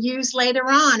repurpose and use later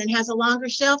on and has a longer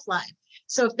shelf life?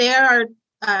 So if there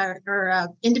are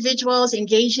individuals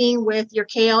engaging with your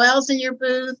KOLs in your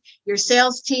booth, your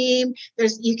sales team,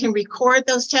 you can record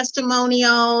those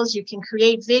testimonials, you can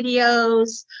create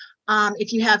videos.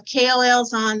 If you have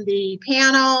KOLs on the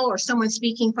panel or someone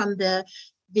speaking from the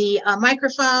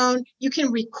microphone, you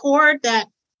can record that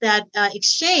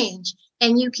exchange.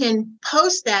 And you can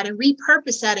post that and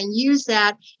repurpose that and use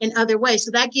that in other ways. So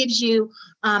that gives you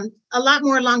a lot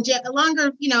more a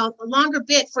longer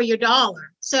bit for your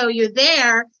dollar. So you're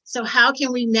there. So how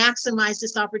can we maximize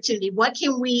this opportunity? What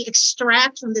can we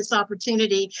extract from this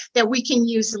opportunity that we can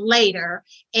use later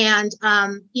and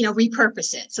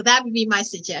repurpose it? So that would be my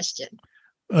suggestion.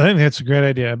 I think that's a great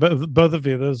idea. But both of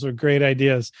you, those are great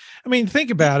ideas. I mean,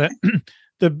 think about it.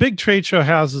 The big trade show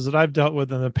houses that I've dealt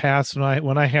with in the past,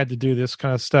 when I had to do this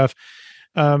kind of stuff,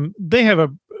 they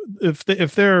have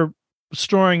if they're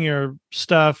storing your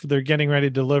stuff, they're getting ready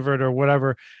to deliver it or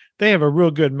whatever, they have a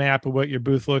real good map of what your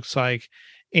booth looks like.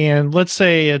 And let's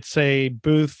say it's a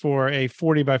booth for a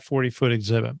 40 by 40 foot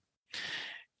exhibit.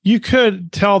 You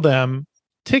could tell them,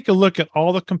 take a look at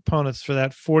all the components for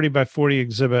that 40 by 40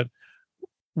 exhibit.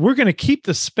 We're going to keep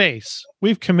the space.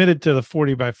 We've committed to the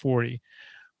 40 by 40.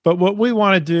 But what we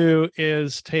want to do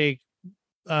is take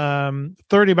 30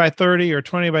 by 30 or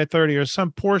 20 by 30 or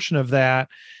some portion of that,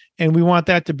 and we want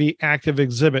that to be active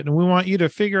exhibit. And we want you to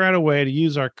figure out a way to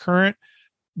use our current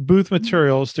booth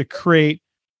materials to create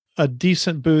a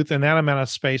decent booth in that amount of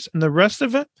space. And the rest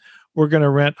of it, we're going to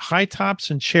rent high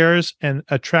tops and chairs and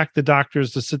attract the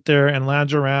doctors to sit there and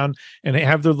lounge around and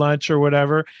have their lunch or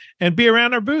whatever and be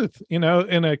around our booth, in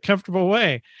a comfortable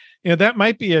way. That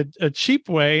might be a cheap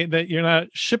way that you're not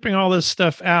shipping all this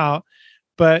stuff out,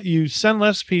 but you send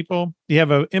less people, you have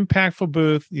an impactful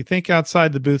booth, you think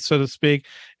outside the booth, so to speak,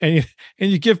 and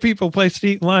you give people a place to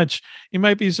eat lunch. You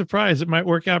might be surprised. It might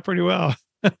work out pretty well.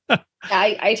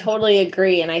 I totally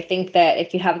agree. And I think that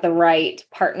if you have the right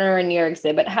partner in your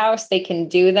exhibit house, they can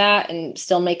do that and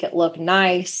still make it look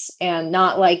nice and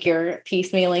not like you're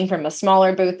piecemealing from a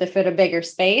smaller booth to fit a bigger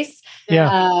space.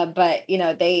 Yeah. But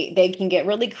they can get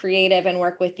really creative and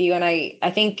work with you. And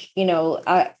I think,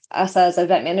 us as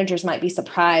event managers might be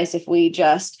surprised if we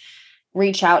just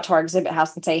reach out to our exhibit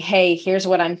house and say, hey, here's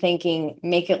what I'm thinking,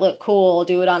 make it look cool,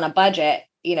 do it on a budget.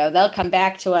 They'll come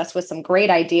back to us with some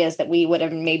great ideas that we would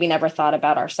have maybe never thought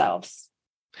about ourselves.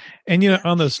 And,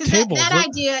 on those tables, that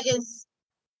idea is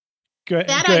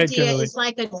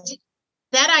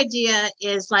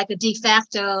like a de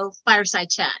facto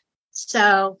fireside chat.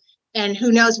 So, and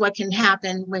who knows what can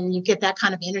happen when you get that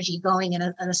kind of energy going in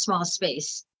a small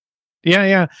space.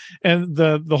 Yeah. And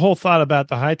the whole thought about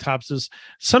the high tops is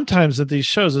sometimes at these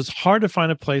shows, it's hard to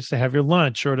find a place to have your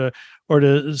lunch or to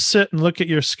sit and look at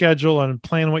your schedule and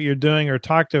plan what you're doing or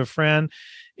talk to a friend.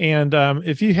 And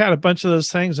if you had a bunch of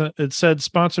those things and it said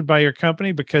sponsored by your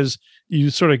company because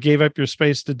you sort of gave up your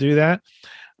space to do that,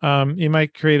 you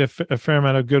might create a fair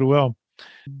amount of goodwill.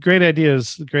 Great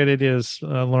ideas,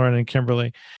 Lauren and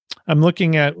Kimberly. I'm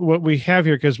looking at what we have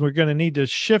here because we're going to need to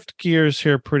shift gears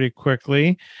here pretty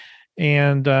quickly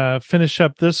and finish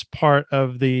up this part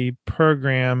of the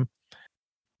program.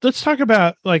 Let's talk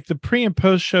about like the pre and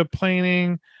post show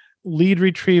planning, lead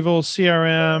retrieval,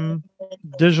 CRM,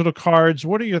 digital cards.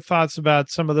 What are your thoughts about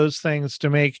some of those things to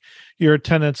make your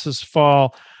attendance this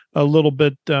fall a little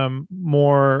bit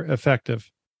more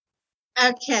effective?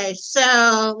 Okay,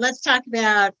 so let's talk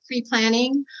about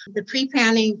pre-planning. The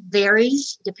pre-planning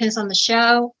varies, depends on the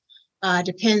show,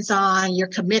 depends on your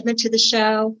commitment to the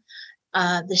show.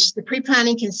 The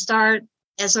pre-planning can start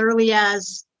as early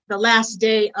as the last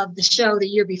day of the show the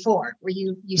year before, where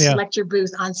you select your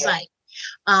booth on site.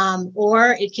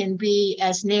 Or it can be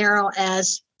as narrow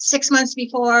as 6 months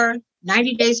before,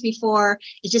 90 days before.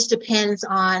 It just depends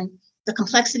on the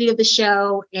complexity of the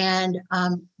show and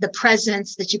the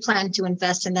presence that you plan to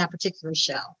invest in that particular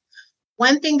show.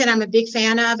 One thing that I'm a big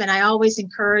fan of, and I always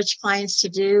encourage clients to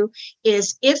do,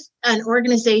 is if an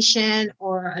organization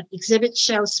or an exhibit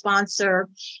show sponsor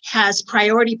has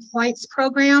priority points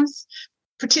programs,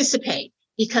 participate.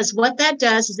 Because what that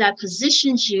does is that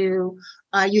positions you,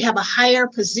 you have a higher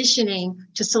positioning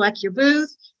to select your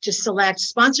booth, to select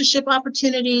sponsorship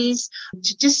opportunities,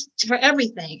 for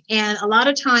everything. And a lot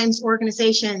of times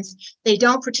organizations, they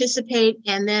don't participate,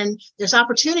 and then there's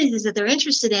opportunities that they're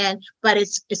interested in, but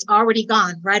it's already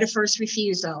gone, right of first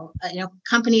refusal.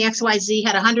 Company XYZ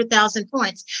had 100,000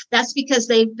 points. That's because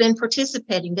they've been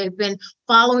participating. They've been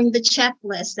following the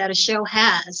checklist that a show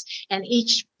has. And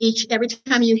every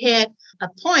time you hit a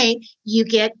point, you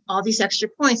get all these extra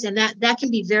points. And that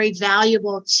can be very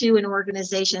valuable to an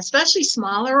organization, especially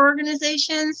smaller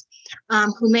organizations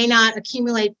who may not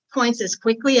accumulate points as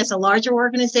quickly as a larger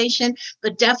organization,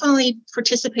 but definitely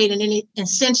participate in any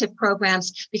incentive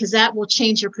programs, because that will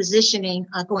change your positioning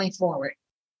going forward.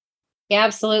 Yeah,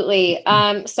 absolutely.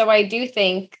 So I do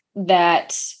think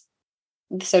that,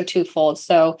 so twofold.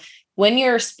 So when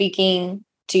you're speaking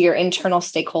to your internal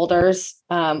stakeholders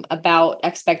about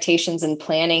expectations and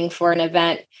planning for an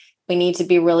event, we need to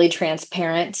be really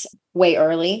transparent way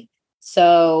early.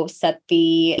 So set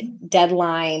the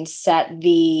deadline,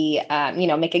 make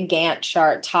a Gantt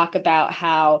chart, talk about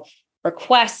how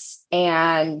requests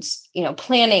and,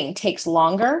 planning takes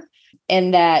longer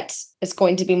and that it's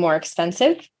going to be more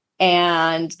expensive,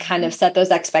 and kind of set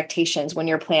those expectations when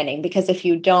you're planning. Because if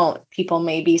you don't, people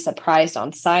may be surprised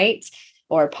on site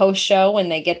or post-show when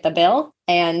they get the bill.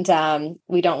 And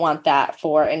we don't want that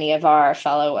for any of our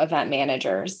fellow event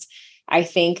managers. I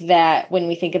think that when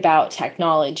we think about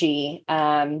technology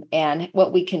and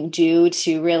what we can do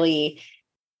to really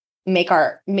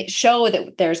show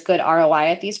that there's good ROI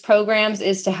at these programs,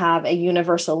 is to have a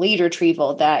universal lead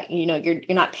retrieval that, you're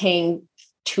not paying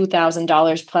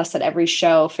 $2,000 plus at every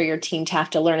show for your team to have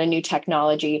to learn a new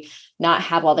technology, not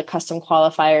have all the custom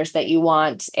qualifiers that you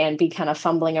want, and be kind of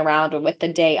fumbling around with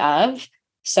the day of.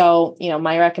 So,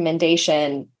 my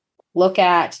recommendation, look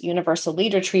at universal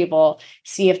lead retrieval,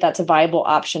 see if that's a viable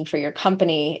option for your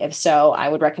company. If so, I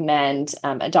would recommend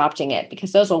adopting it,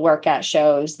 because those will work at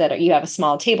shows that you have a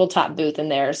small tabletop booth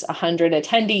and there's 100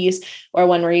 attendees, or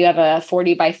one where you have a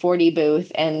 40 by 40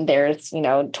 booth and there's,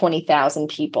 20,000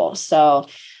 people. So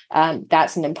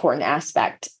that's an important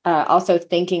aspect. Also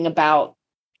thinking about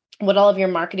what all of your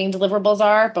marketing deliverables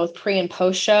are, both pre and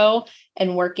post show,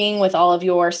 and working with all of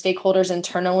your stakeholders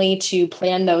internally to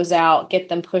plan those out, get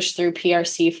them pushed through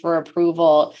PRC for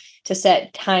approval, to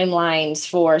set timelines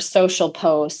for social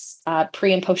posts,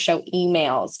 pre and post show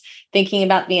emails, thinking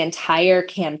about the entire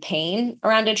campaign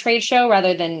around a trade show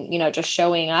rather than, just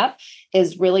showing up,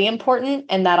 is really important.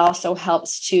 And that also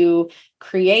helps to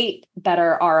create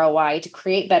better ROI, to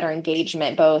create better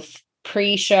engagement, both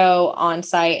pre-show,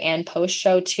 on-site, and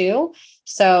post-show too.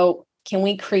 So can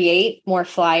we create more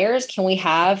flyers? Can we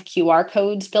have QR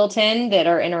codes built in that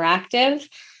are interactive?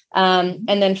 And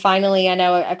then finally, I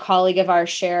know a colleague of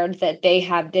ours shared that they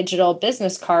have digital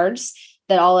business cards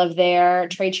that all of their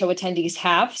trade show attendees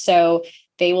have. So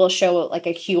they will show like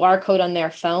a QR code on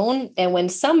their phone. And when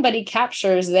somebody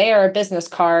captures their business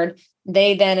card,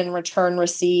 they then in return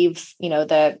receive,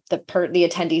 the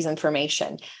attendees'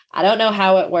 information. I don't know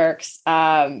how it works,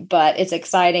 but it's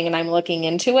exciting, and I'm looking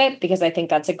into it because I think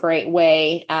that's a great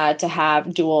way to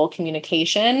have dual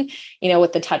communication,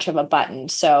 with the touch of a button.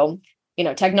 So,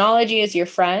 technology is your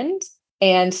friend,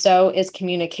 and so is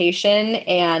communication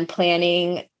and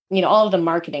planning, all of the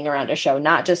marketing around a show,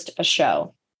 not just a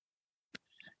show.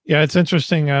 Yeah, it's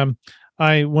interesting.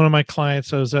 One of my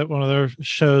clients, I was at one of their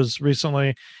shows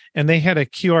recently, and they had a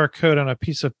QR code on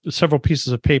several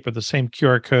pieces of paper, the same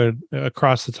QR code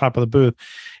across the top of the booth.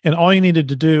 And all you needed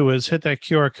to do was hit that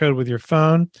QR code with your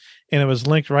phone, and it was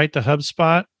linked right to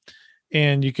HubSpot.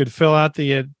 And you could fill out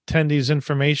the attendees'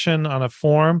 information on a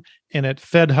form, and it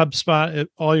fed HubSpot.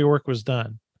 All your work was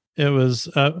done. It was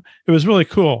really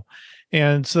cool.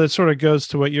 And so that sort of goes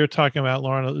to what you're talking about,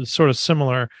 Lauren. It's sort of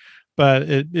similar, but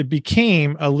it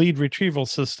became a lead retrieval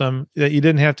system that you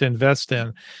didn't have to invest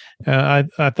in. I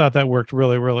thought that worked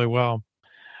really, really well.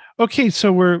 Okay,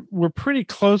 so we're pretty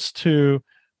close to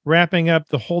wrapping up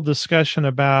the whole discussion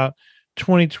about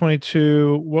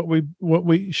 2022, what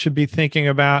we should be thinking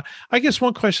about. I guess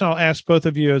one question I'll ask both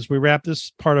of you as we wrap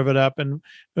this part of it up, and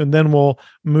then we'll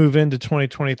move into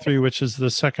 2023, which is the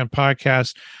second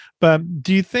podcast. But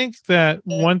do you think that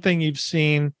one thing you've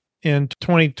seen in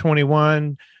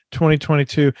 2021,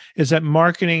 2022 is that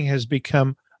marketing has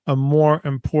become a more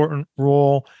important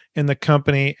role in the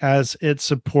company as it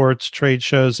supports trade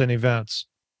shows and events?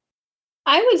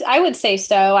 I would say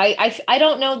so. I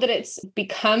don't know that it's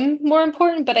become more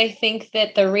important, but I think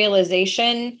that the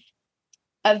realization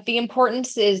of the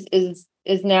importance is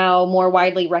now more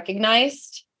widely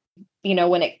recognized,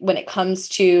 when it comes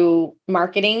to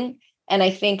marketing. And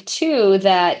I think too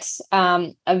that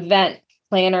event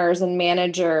planners and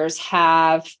managers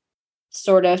have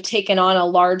sort of taken on a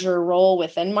larger role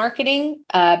within marketing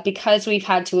because we've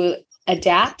had to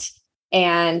adapt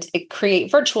and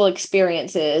create virtual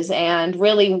experiences and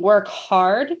really work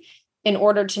hard in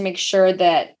order to make sure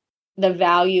that the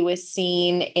value is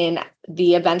seen in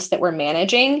the events that we're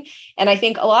managing. And I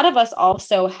think a lot of us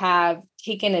also have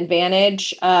taken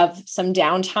advantage of some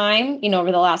downtime,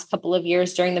 over the last couple of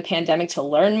years during the pandemic to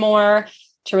learn more,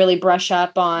 to really brush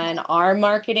up on our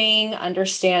marketing,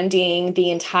 understanding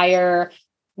the entire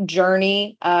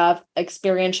journey of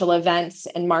experiential events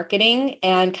and marketing,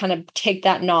 and kind of take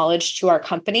that knowledge to our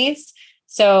companies.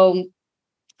 So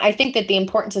I think that the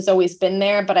importance has always been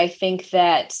there, but I think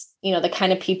that, the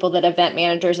kind of people that event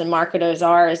managers and marketers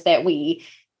is that we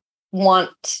want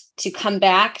to come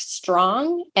back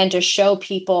strong and to show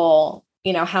people,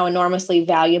 how enormously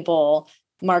valuable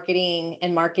marketing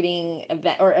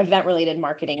event related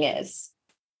marketing is.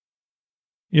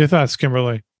 Your thoughts,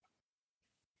 Kimberly?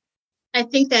 I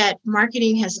think that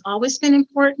marketing has always been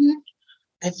important.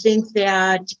 I think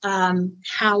that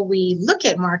how we look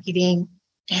at marketing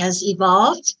has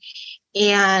evolved.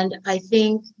 And I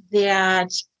think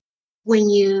that when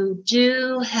you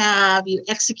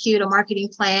execute a marketing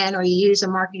plan or you use a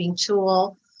marketing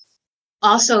tool,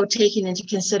 also taking into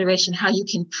consideration how you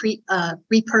can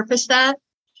repurpose that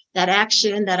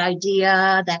action, that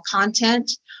idea, that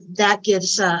content, that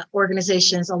gives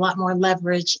organizations a lot more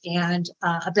leverage and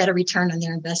a better return on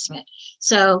their investment.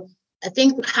 So I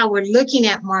think how we're looking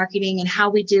at marketing and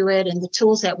how we do it and the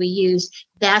tools that we use,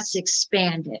 that's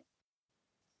expanded.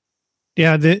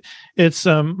 Yeah, it's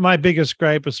my biggest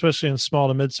gripe, especially in small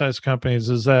to mid-sized companies,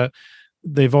 is that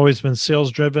they've always been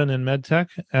sales-driven in medtech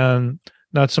and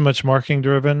not so much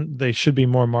marketing-driven. They should be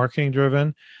more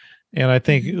marketing-driven. And I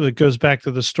think it goes back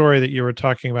to the story that you were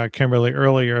talking about, Kimberly,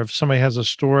 earlier. If somebody has a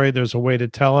story, there's a way to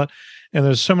tell it. And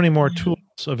there's so many more tools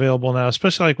available now,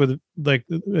 especially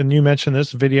and you mentioned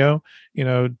this video,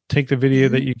 take the video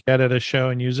that you get at a show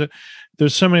and use it.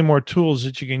 There's so many more tools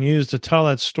that you can use to tell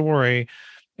that story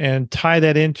and tie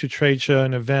that into trade show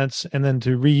and events, and then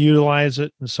to reutilize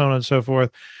it and so on and so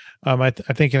forth. I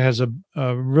think it has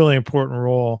a really important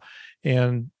role,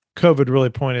 and COVID really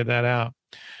pointed that out.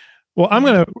 Well, I'm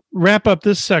going to wrap up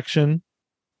this section.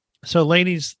 So,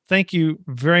 ladies, thank you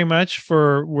very much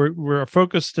for where our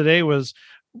focus today was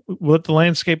what the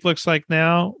landscape looks like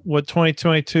now, what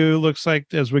 2022 looks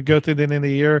like as we go through the end of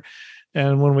the year.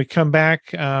 And when we come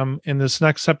back in this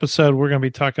next episode, we're going to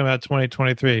be talking about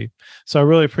 2023. So I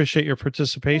really appreciate your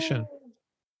participation.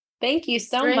 Thank you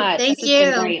so much. Thank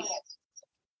you.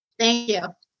 Thank you.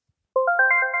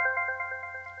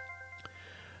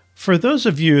 For those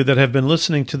of you that have been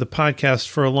listening to the podcast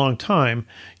for a long time,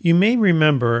 you may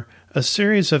remember a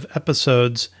series of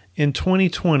episodes in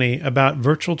 2020 about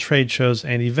virtual trade shows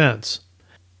and events.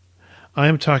 I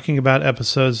am talking about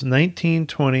episodes 19,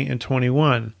 20, and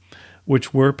 21,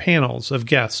 which were panels of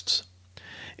guests.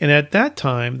 And at that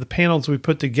time, the panels we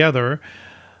put together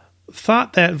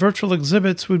thought that virtual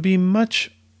exhibits would be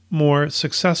much more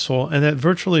successful and that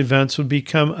virtual events would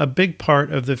become a big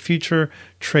part of the future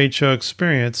trade show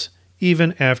experience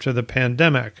even after the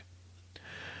pandemic.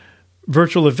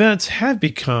 Virtual events have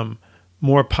become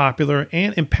more popular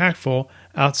and impactful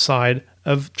outside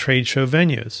of trade show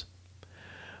venues.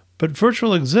 But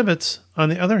virtual exhibits, on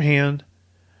the other hand,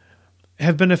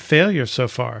 have been a failure so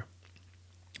far.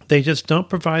 They just don't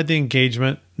provide the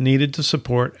engagement needed to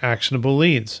support actionable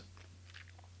leads.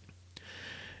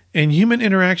 And human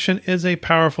interaction is a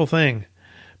powerful thing.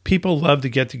 People love to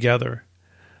get together.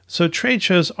 So trade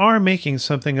shows are making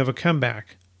something of a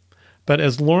comeback. But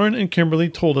as Lauren and Kimberly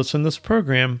told us in this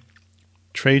program,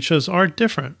 trade shows are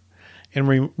different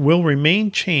and will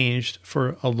remain changed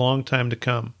for a long time to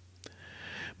come.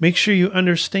 Make sure you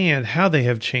understand how they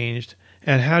have changed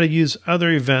and how to use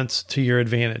other events to your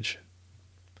advantage.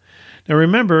 Now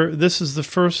remember, this is the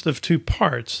first of two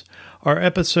parts. Our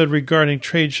episode regarding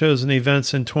trade shows and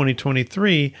events in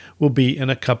 2023 will be in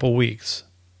a couple weeks.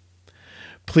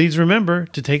 Please remember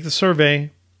to take the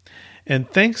survey. And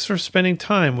thanks for spending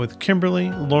time with Kimberly,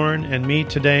 Lauren, and me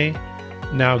today.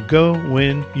 Now go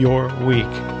win your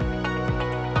week.